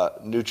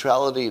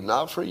neutrality,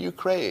 not for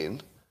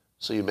Ukraine,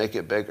 so you make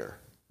it bigger.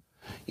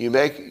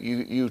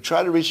 You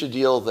try to reach a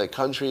deal that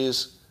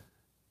countries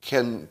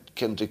can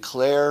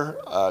declare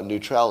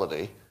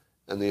neutrality,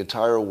 and the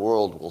entire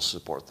world will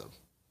support them.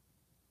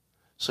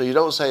 So you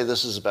don't say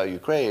this is about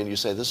Ukraine, you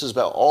say this is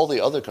about all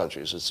the other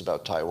countries. It's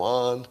about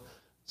Taiwan,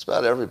 it's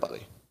about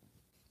everybody.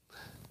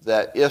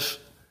 That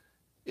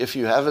if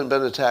you haven't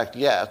been attacked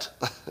yet,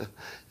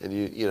 and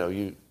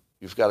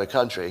you've got a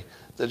country,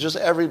 that just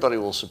everybody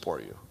will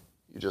support you.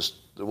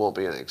 There won't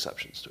be any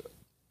exceptions to it.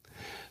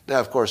 Now,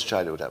 of course,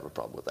 China would have a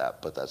problem with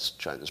that, but that's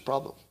China's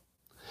problem.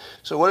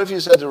 So what if you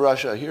said to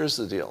Russia, here's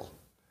the deal.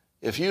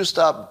 If you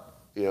stop,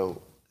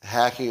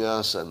 hacking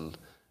us and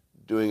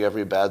doing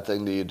every bad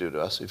thing that you do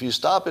to us, if you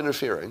stop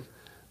interfering,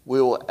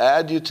 we will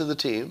add you to the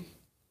team.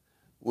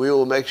 We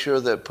will make sure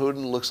that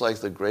Putin looks like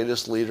the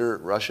greatest leader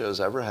Russia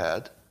has ever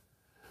had.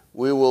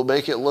 We will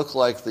make it look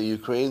like the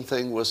Ukraine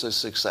thing was a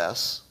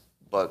success,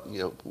 but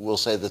we'll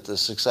say that the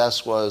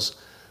success was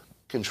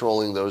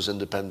controlling those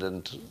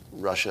independent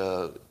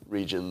Russia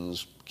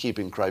regions,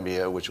 keeping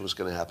Crimea, which was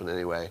going to happen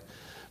anyway.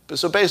 But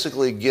so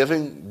basically, give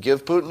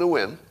Putin a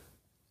win,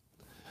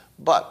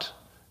 but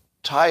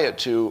tie it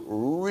to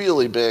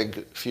really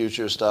big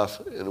future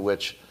stuff in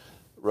which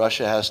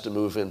Russia has to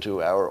move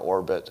into our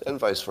orbit and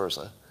vice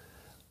versa,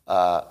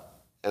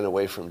 and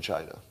away from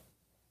China.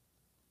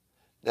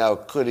 Now,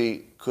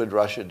 could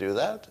Russia do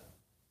that?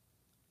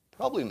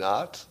 Probably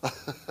not.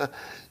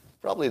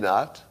 Probably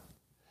not.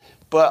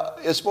 But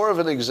it's more of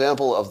an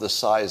example of the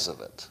size of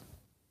it,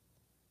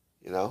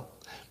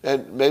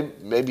 And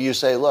maybe you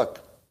say, look,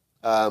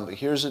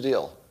 here's the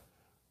deal.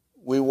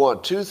 We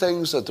want two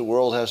things that the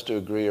world has to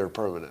agree are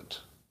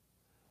permanent.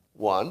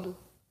 One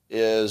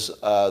is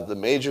the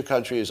major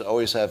countries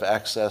always have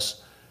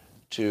access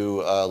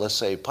to, let's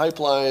say,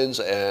 pipelines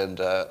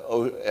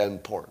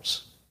and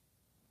ports.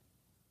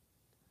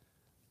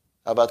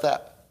 How about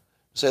that?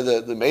 Say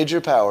that the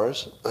major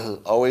powers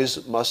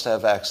always must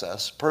have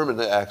access,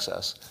 permanent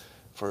access,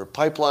 for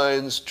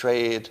pipelines,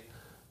 trade,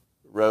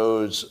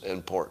 roads,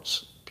 and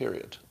ports,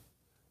 period.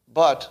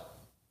 But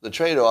the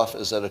trade-off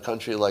is that a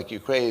country like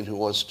Ukraine, who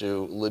wants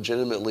to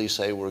legitimately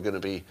say we're going to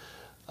be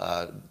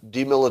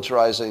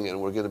demilitarizing and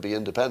we're going to be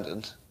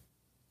independent,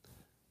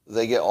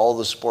 they get all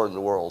the support in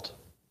the world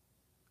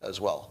as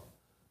well.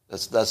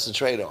 That's the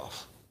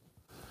trade-off.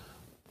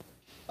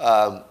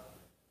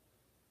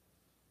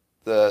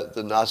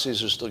 The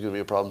Nazis are still going to be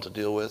a problem to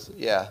deal with?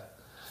 Yeah.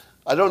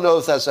 I don't know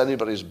if that's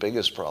anybody's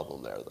biggest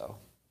problem there, though.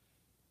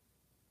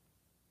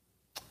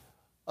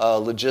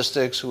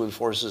 Logistics, who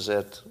enforces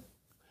it?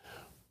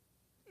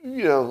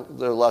 There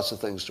are lots of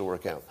things to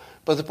work out.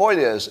 But the point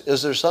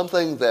is there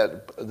something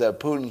that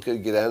Putin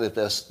could get at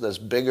that's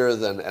bigger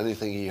than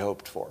anything he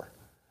hoped for?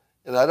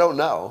 And I don't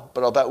know,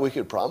 but I'll bet we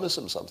could promise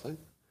him something.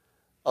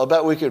 I'll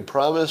bet we could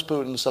promise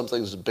Putin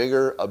something's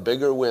bigger, a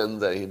bigger win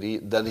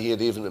than he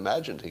had even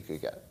imagined he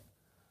could get.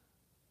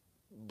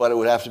 But it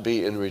would have to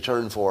be in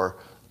return for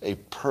a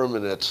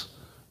permanent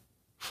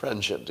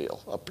friendship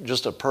deal,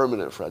 just a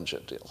permanent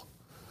friendship deal,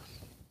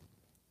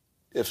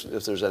 if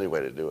there's any way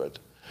to do it.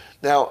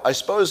 Now, I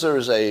suppose there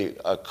is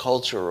a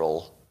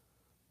cultural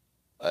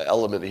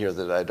element here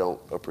that I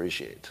don't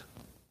appreciate,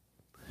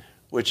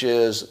 which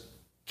is,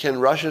 can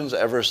Russians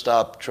ever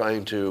stop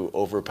trying to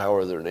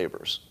overpower their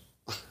neighbors?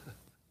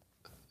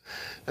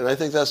 And I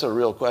think that's a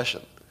real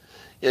question.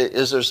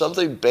 Is there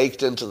something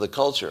baked into the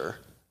culture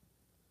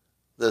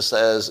that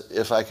says,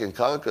 if I can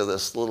conquer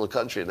this little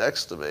country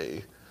next to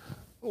me,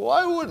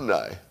 why wouldn't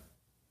I?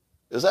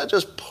 Is that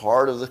just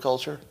part of the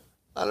culture?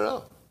 I don't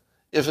know.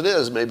 If it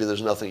is, maybe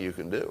there's nothing you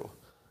can do.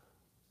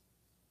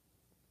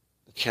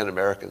 Can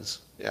Americans?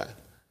 Yeah.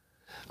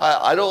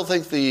 I don't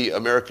think the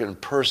American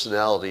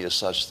personality is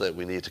such that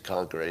we need to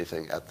conquer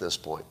anything at this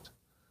point.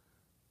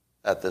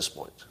 At this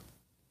point.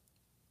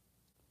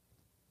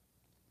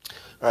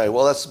 All right,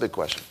 well, that's the big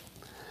question.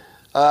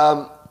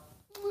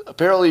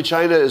 Apparently,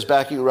 China is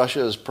backing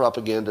Russia's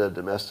propaganda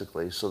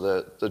domestically, so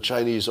that the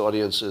Chinese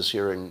audience is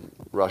hearing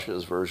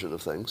Russia's version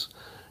of things.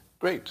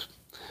 Great.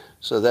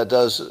 So that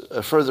does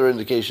a further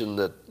indication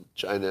that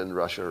China and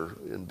Russia are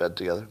in bed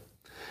together.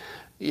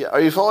 Yeah,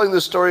 are you following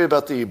this story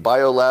about the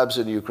biolabs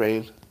in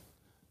Ukraine?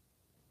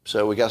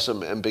 So we got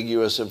some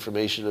ambiguous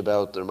information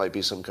about there might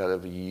be some kind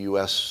of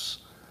U.S.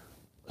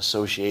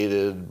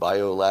 associated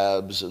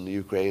biolabs in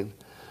Ukraine.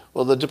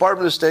 Well, the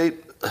Department of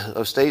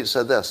State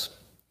said this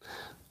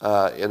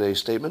in a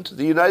statement: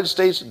 the United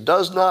States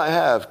does not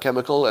have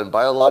chemical and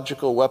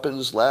biological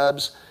weapons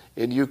labs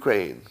in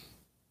Ukraine.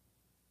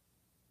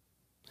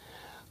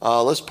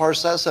 Let's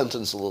parse that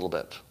sentence a little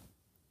bit.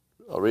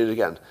 I'll read it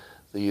again.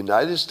 The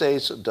United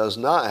States does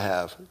not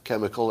have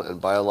chemical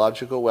and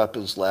biological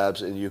weapons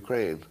labs in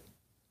Ukraine.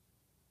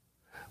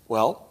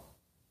 Well,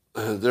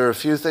 there are a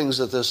few things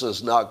that this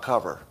does not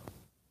cover.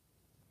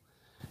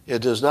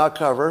 It does not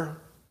cover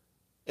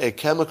a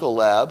chemical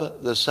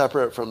lab that's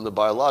separate from the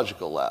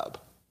biological lab.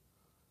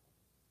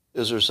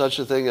 Is there such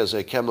a thing as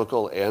a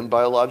chemical and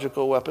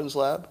biological weapons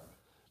lab?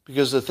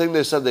 Because the thing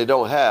they said they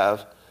don't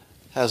have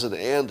has an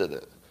and in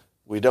it.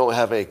 We don't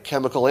have a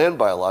chemical and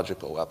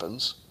biological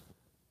weapons,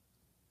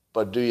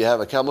 but do you have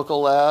a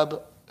chemical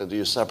lab and do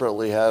you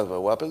separately have a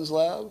weapons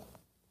lab?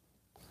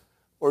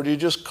 Or do you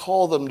just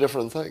call them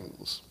different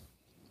things?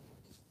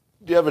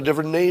 Do you have a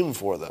different name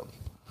for them?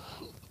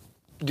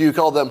 Do you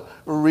call them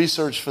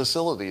research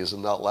facilities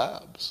and not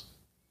labs?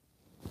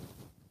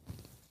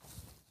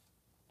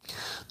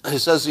 It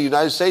says the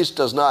United States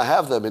does not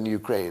have them in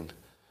Ukraine.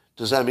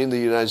 Does that mean the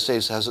United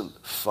States hasn't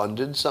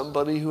funded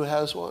somebody who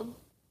has one?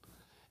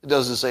 It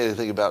doesn't say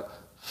anything about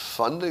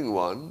funding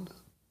one.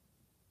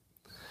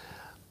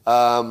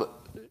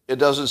 It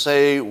doesn't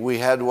say we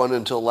had one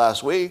until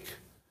last week.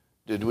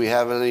 Did we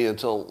have any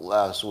until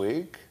last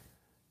week?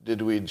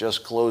 Did we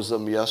just close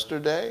them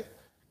yesterday?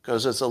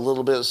 Because it's a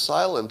little bit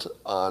silent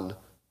on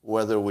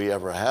whether we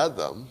ever had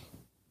them.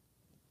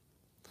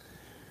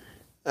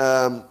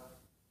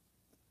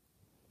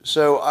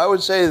 So I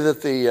would say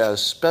that the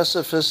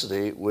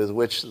specificity with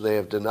which they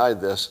have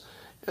denied this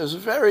is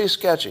very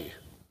sketchy.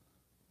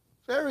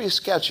 Very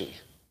sketchy,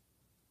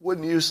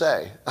 wouldn't you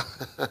say?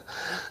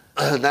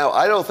 Now,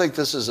 I don't think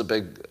this is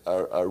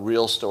a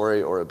real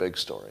story or a big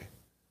story.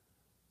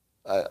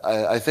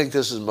 I think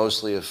this is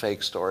mostly a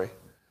fake story.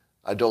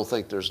 I don't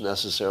think there's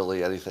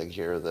necessarily anything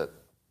here that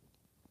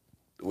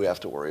we have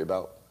to worry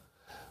about.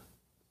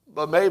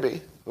 But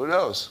maybe, who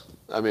knows?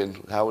 I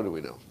mean, how do we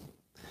know?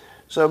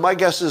 So my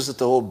guess is that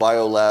the whole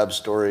biolab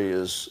story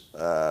is,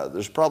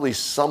 there's probably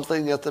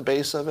something at the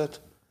base of it,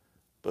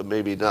 but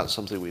maybe not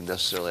something we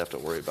necessarily have to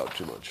worry about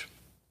too much.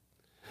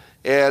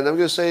 And I'm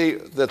going to say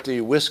that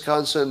the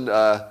Wisconsin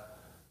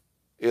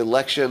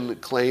election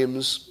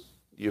claims,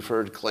 you've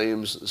heard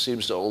claims,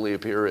 seems to only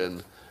appear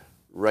in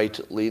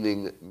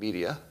right-leaning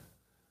media,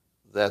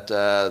 that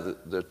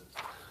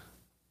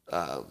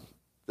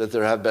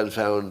there have been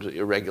found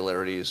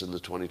irregularities in the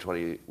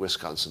 2020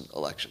 Wisconsin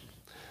election.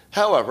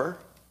 However,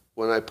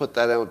 when I put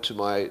that out to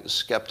my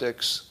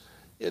skeptics,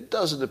 it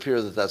doesn't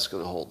appear that that's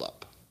going to hold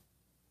up.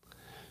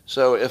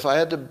 So if I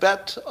had to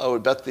bet, I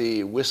would bet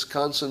the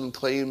Wisconsin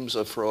claims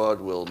of fraud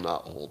will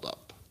not hold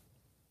up.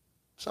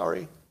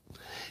 Sorry.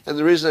 And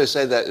the reason I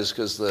say that is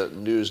because the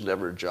news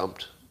never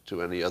jumped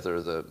to any other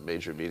of the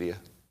major media.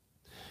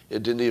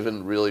 It didn't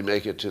even really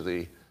make it to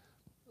the,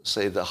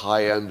 say, the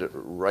high-end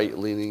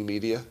right-leaning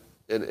media.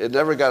 It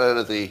never got out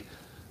of the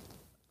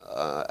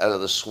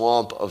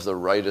swamp of the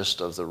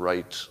rightest of the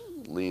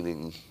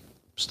right-leaning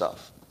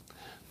stuff.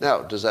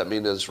 Now, does that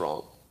mean it's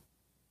wrong?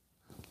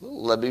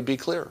 Let me be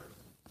clear.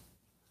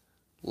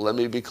 Let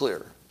me be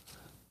clear.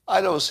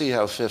 I don't see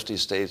how 50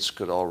 states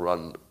could all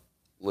run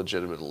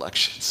legitimate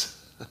elections.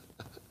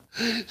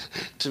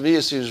 To me,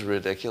 it seems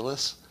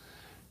ridiculous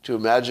to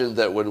imagine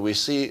that when we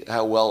see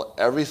how well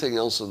everything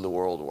else in the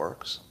world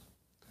works,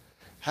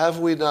 have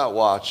we not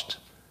watched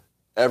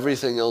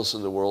everything else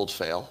in the world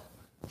fail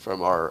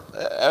from our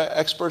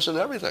experts in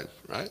everything,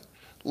 right?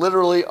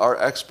 Literally, our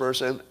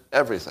experts in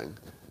everything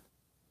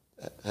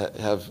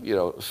have,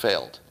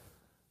 failed.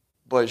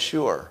 But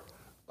sure,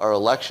 our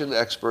election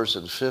experts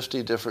in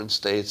 50 different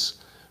states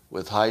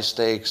with high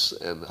stakes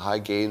and high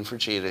gain for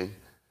cheating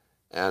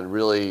and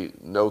really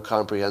no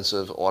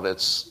comprehensive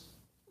audits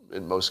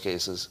in most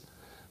cases,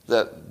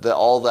 that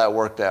all that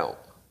worked out.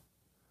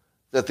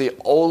 That the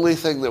only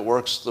thing that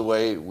works the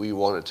way we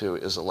want it to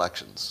is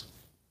elections.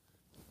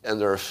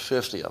 And there are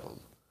 50 of them.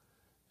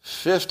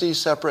 50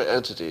 separate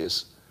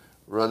entities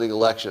running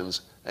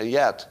elections, and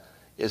yet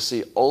it's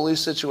the only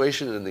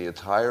situation in the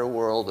entire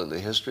world in the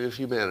history of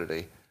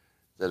humanity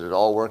that it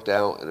all worked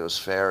out and it was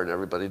fair and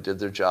everybody did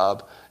their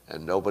job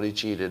and nobody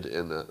cheated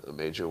in a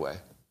major way.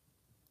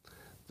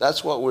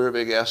 That's what we're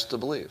being asked to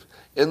believe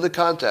in the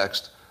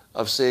context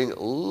of seeing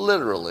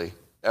literally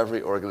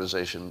every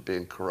organization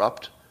being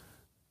corrupt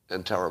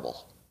and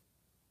terrible,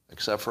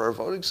 except for our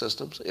voting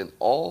systems in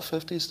all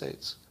 50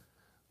 states.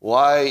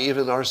 Why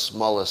even our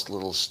smallest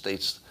little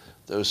states,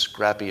 those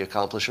scrappy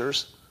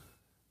accomplishers,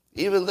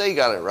 even they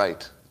got it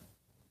right,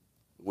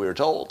 we're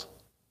told.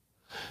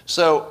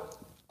 So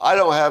I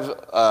don't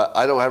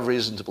have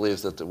reason to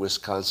believe that the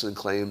Wisconsin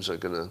claims are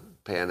going to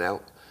pan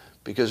out,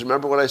 because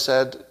remember what I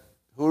said?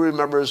 Who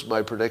remembers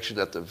my prediction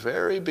at the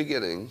very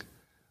beginning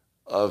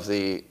of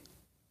the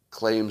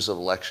claims of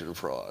election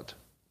fraud?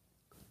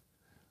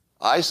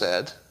 I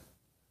said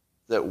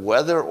that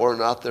whether or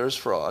not there's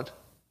fraud,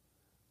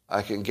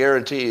 I can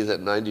guarantee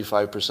that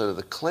 95% of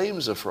the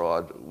claims of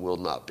fraud will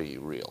not be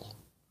real.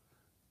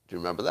 Do you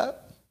remember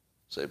that?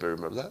 Does anybody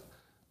remember that?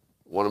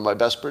 One of my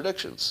best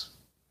predictions.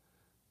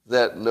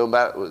 That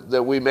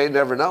that we may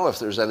never know if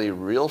there's any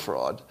real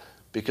fraud,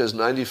 because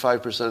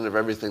 95% of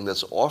everything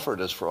that's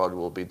offered as fraud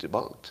will be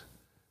debunked.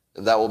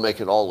 And that will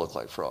make it all look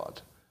like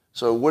fraud.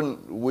 So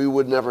we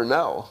would never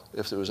know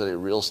if there was any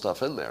real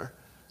stuff in there,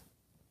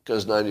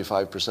 because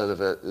 95%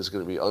 of it is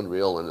going to be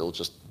unreal, and it'll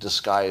just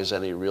disguise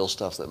any real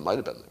stuff that might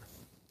have been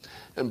there.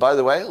 And by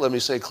the way, let me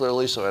say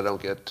clearly so I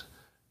don't get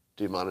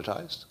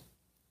demonetized,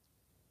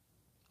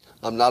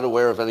 I'm not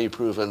aware of any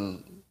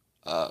proven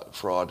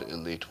fraud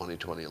in the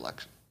 2020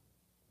 election.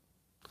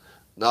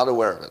 Not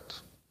aware of it.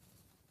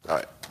 All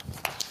right.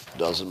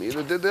 Doesn't mean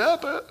it didn't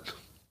happen.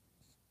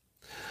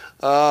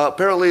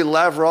 Apparently,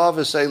 Lavrov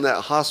is saying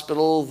that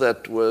hospital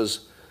that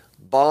was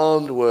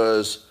bombed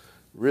was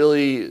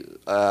really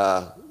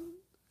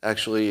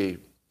actually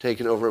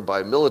taken over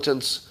by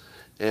militants,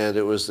 and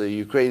it was the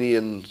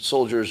Ukrainian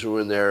soldiers who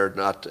were in there,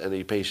 not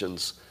any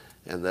patients,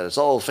 and that it's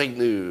all fake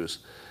news.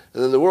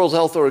 And then the World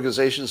Health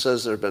Organization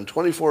says there have been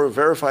 24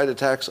 verified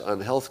attacks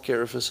on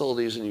healthcare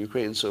facilities in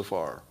Ukraine so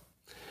far.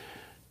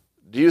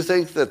 Do you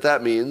think that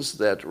that means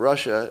that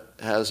Russia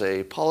has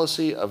a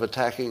policy of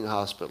attacking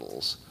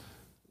hospitals?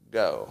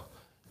 Go.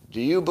 Do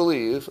you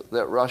believe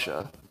that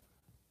Russia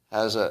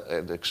has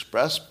an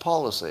express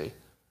policy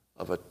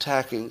of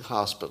attacking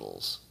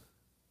hospitals?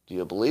 Do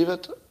you believe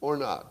it or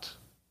not?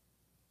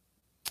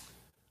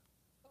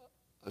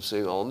 I'm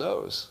seeing all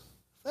no's.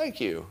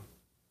 Thank you.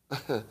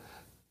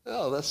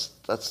 Oh, that's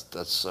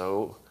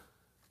so...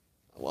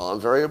 Well, I'm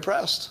very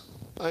impressed.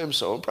 I am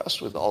so impressed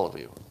with all of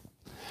you.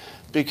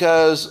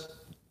 Because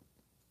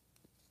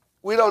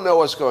we don't know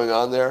what's going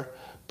on there,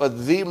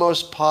 but the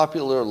most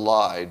popular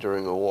lie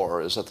during a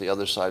war is that the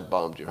other side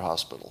bombed your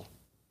hospital.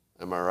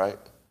 Am I right?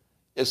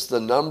 It's the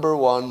number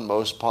one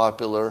most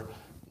popular,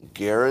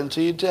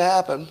 guaranteed to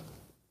happen,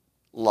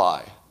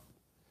 lie.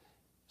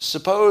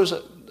 Suppose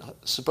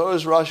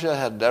Russia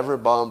had never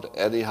bombed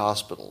any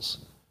hospitals.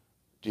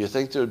 Do you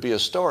think there would be a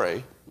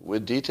story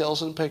with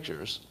details and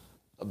pictures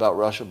about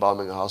Russia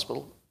bombing a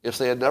hospital if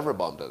they had never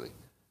bombed any?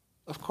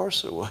 Of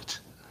course there would.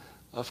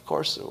 Of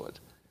course there would.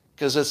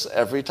 Because it's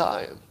every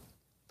time.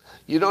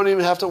 You don't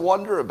even have to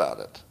wonder about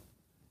it.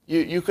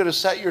 You could have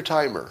set your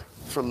timer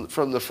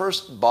from the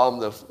first bomb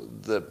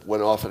that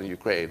went off in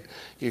Ukraine.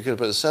 You could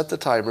have set the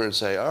timer and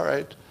say, all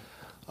right,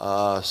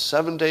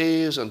 7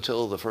 days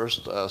until the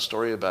first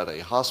story about a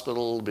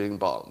hospital being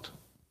bombed.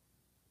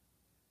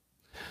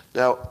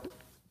 Now,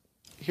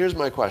 here's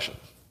my question.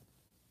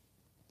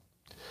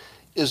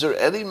 Is there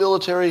any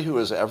military who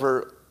has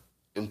ever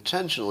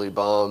intentionally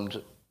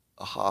bombed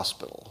a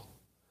hospital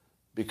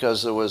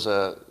because there was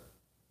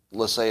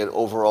let's say, an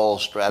overall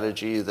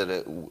strategy that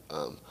it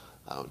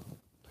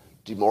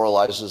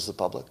demoralizes the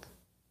public?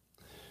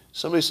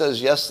 Somebody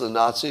says, yes, the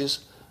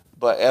Nazis,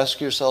 but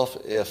ask yourself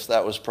if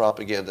that was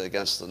propaganda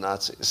against the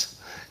Nazis.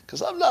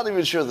 Because I'm not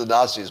even sure the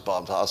Nazis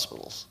bombed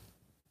hospitals.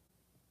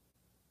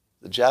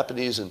 The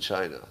Japanese and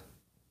China.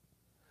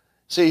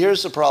 See,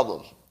 here's the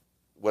problem.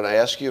 When I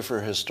ask you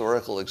for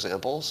historical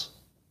examples,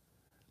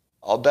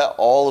 I'll bet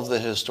all of the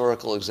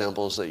historical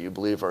examples that you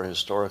believe are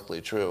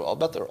historically true, I'll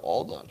bet they're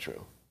all not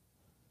true.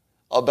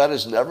 I'll bet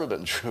it's never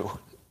been true.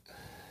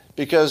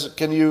 Because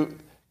can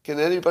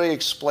anybody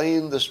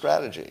explain the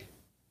strategy?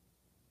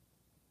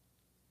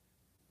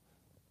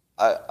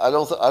 I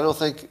don't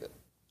think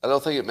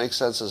it makes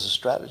sense as a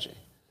strategy.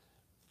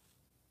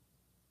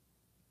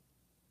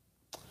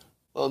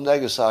 Well,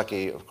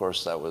 Nagasaki, of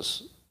course, that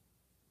was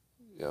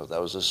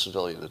a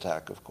civilian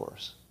attack, of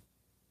course.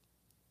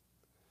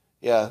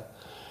 Yeah.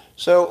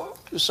 So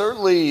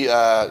certainly,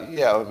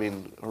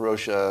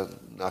 Hiroshima,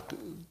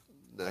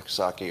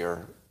 Nagasaki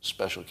are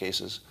special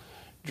cases.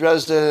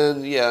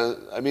 Dresden,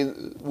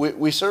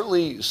 we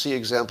certainly see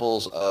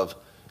examples of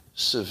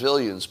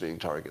civilians being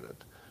targeted.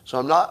 So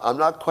I'm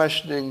not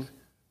questioning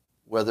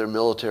whether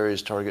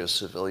militaries target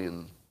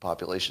civilian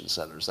population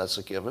centers. That's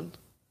a given.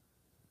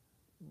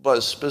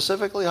 But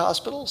specifically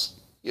hospitals,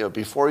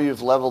 before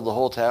you've leveled the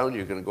whole town,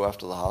 you're going to go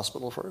after the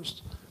hospital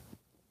first?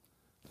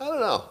 I don't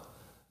know.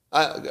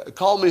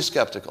 Call me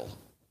skeptical.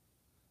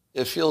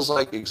 It feels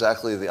like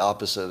exactly the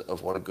opposite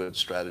of what a good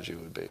strategy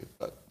would be.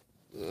 But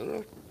I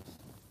don't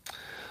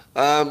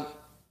know.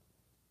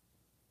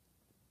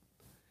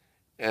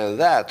 And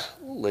that,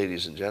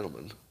 ladies and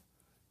gentlemen,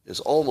 is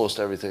almost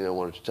everything I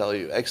wanted to tell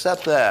you,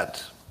 except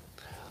that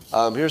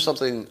here's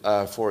something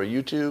for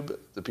YouTube.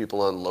 The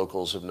people on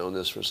Locals have known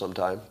this for some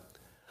time.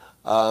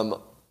 I'm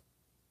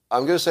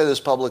going to say this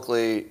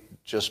publicly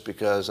just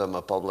because I'm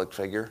a public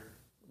figure,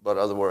 but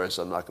otherwise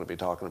I'm not going to be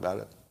talking about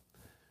it.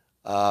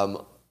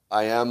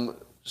 I am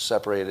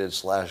separated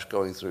 /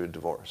 going through a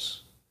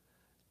divorce.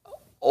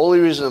 Only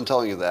reason I'm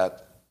telling you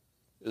that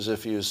is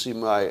if you see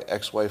my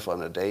ex-wife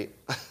on a date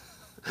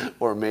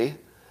or me,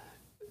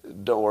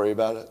 don't worry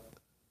about it,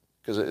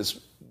 because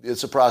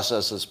it's a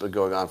process that's been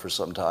going on for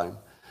some time.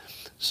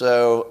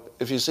 So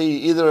if you see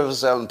either of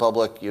us out in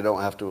public, you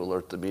don't have to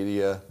alert the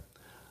media.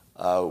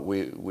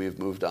 We've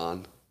moved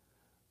on.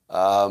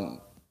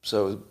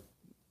 So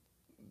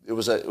it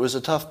was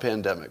a tough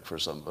pandemic for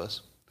some of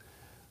us.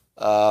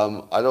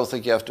 I don't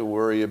think you have to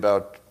worry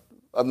about.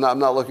 I'm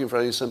not looking for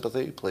any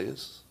sympathy,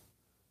 please.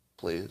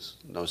 Please,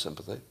 no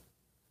sympathy.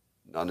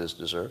 None is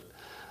deserved.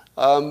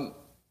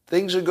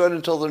 Things are good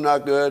until they're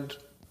not good.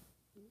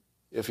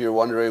 If you're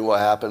wondering what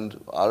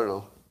happened, I don't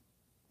know.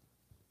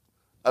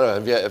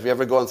 Have you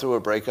ever gone through a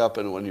breakup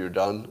and when you're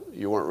done,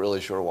 you weren't really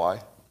sure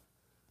why?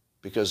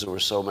 Because there were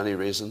so many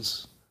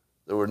reasons.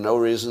 There were no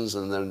reasons,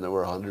 and then there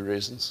were 100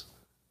 reasons.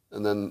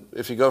 And then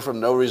if you go from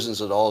no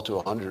reasons at all to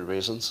 100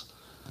 reasons,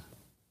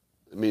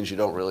 it means you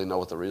don't really know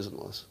what the reason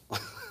was.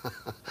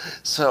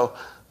 So,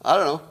 I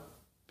don't know.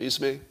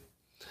 Beats me.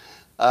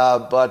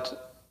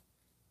 But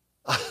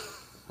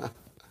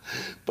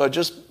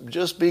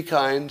just be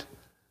kind.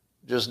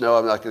 Just know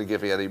I'm not going to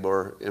give you any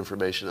more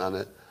information on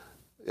it.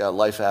 Yeah,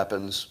 life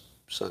happens.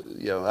 So,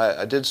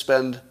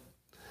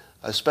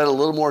 I spent a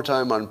little more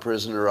time on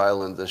Prisoner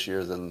Island this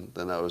year than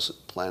I was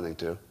planning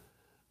to.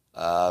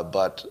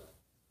 But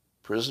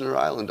Prisoner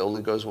Island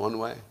only goes one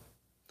way.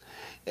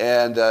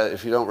 And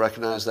if you don't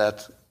recognize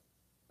that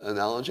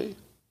analogy,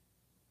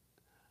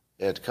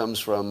 it comes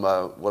from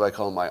what I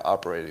call my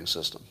operating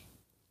system.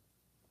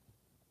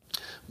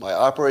 My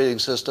operating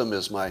system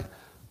is my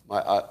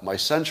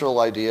central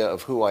idea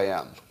of who I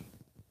am.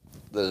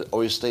 That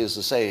always stays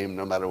the same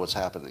no matter what's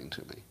happening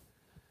to me.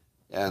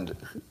 And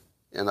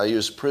I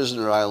use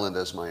Prisoner Island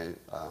as my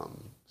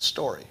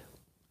story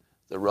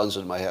that runs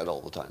in my head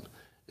all the time.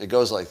 It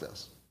goes like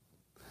this,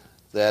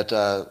 that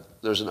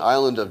there's an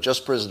island of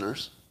just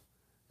prisoners,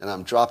 and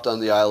I'm dropped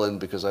on the island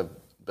because I've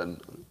been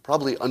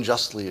probably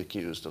unjustly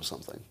accused of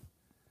something.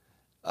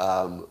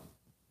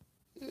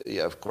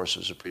 Yeah, of course,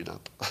 there's a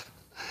prenup.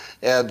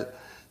 And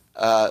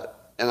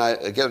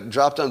I get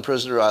dropped on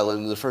Prisoner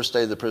Island, and the first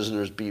day the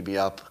prisoners beat me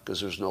up because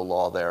there's no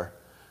law there.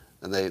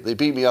 And they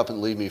beat me up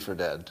and leave me for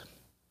dead.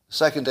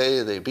 Second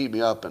day, they beat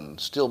me up and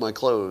steal my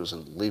clothes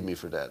and leave me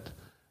for dead.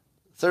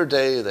 Third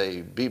day,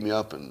 they beat me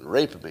up and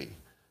rape me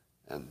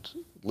and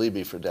leave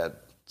me for dead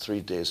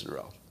 3 days in a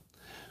row.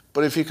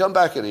 But if you come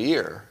back in a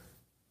year,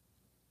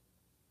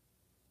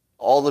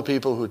 all the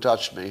people who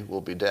touched me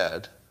will be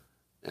dead,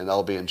 and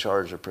I'll be in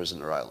charge of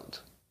Prisoner Island.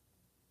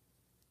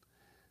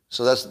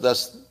 So that's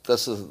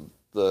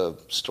the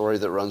story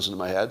that runs in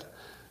my head.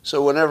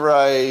 So whenever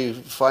I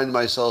find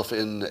myself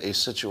in a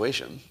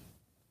situation,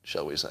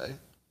 shall we say,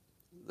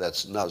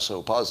 that's not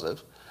so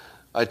positive,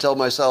 I tell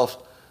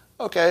myself,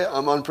 okay,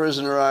 I'm on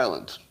Prisoner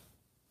Island.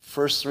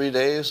 First 3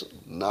 days,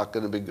 not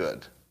going to be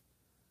good.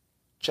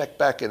 Check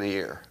back in a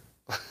year.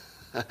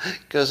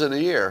 Because in a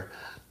year,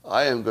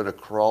 I am going to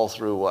crawl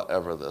through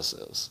whatever this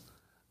is.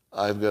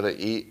 I'm going to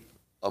eat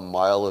a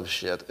mile of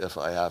shit if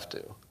I have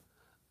to.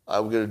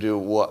 I'm going to do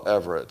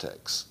whatever it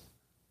takes.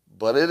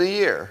 But in a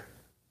year,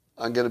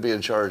 I'm going to be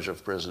in charge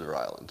of Prisoner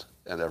Island,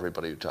 and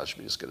everybody who touched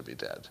me is going to be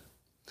dead.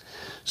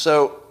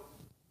 So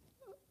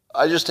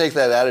I just take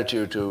that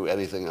attitude to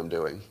anything I'm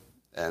doing,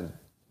 and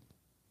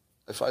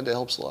I find it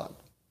helps a lot.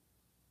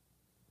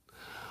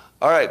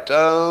 All right.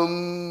 All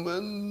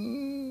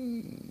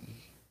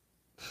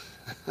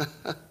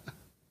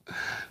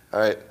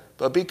right.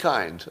 But be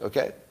kind,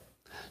 okay?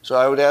 So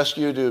I would ask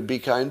you to be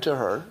kind to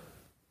her.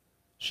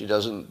 She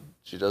doesn't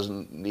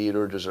need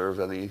or deserve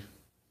any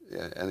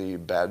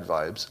bad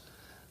vibes.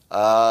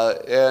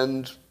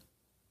 And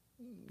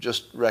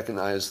just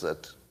recognize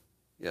that,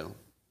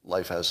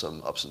 life has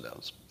some ups and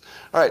downs.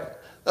 All right,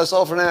 that's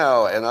all for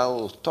now, and I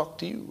will talk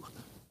to you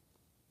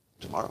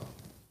tomorrow.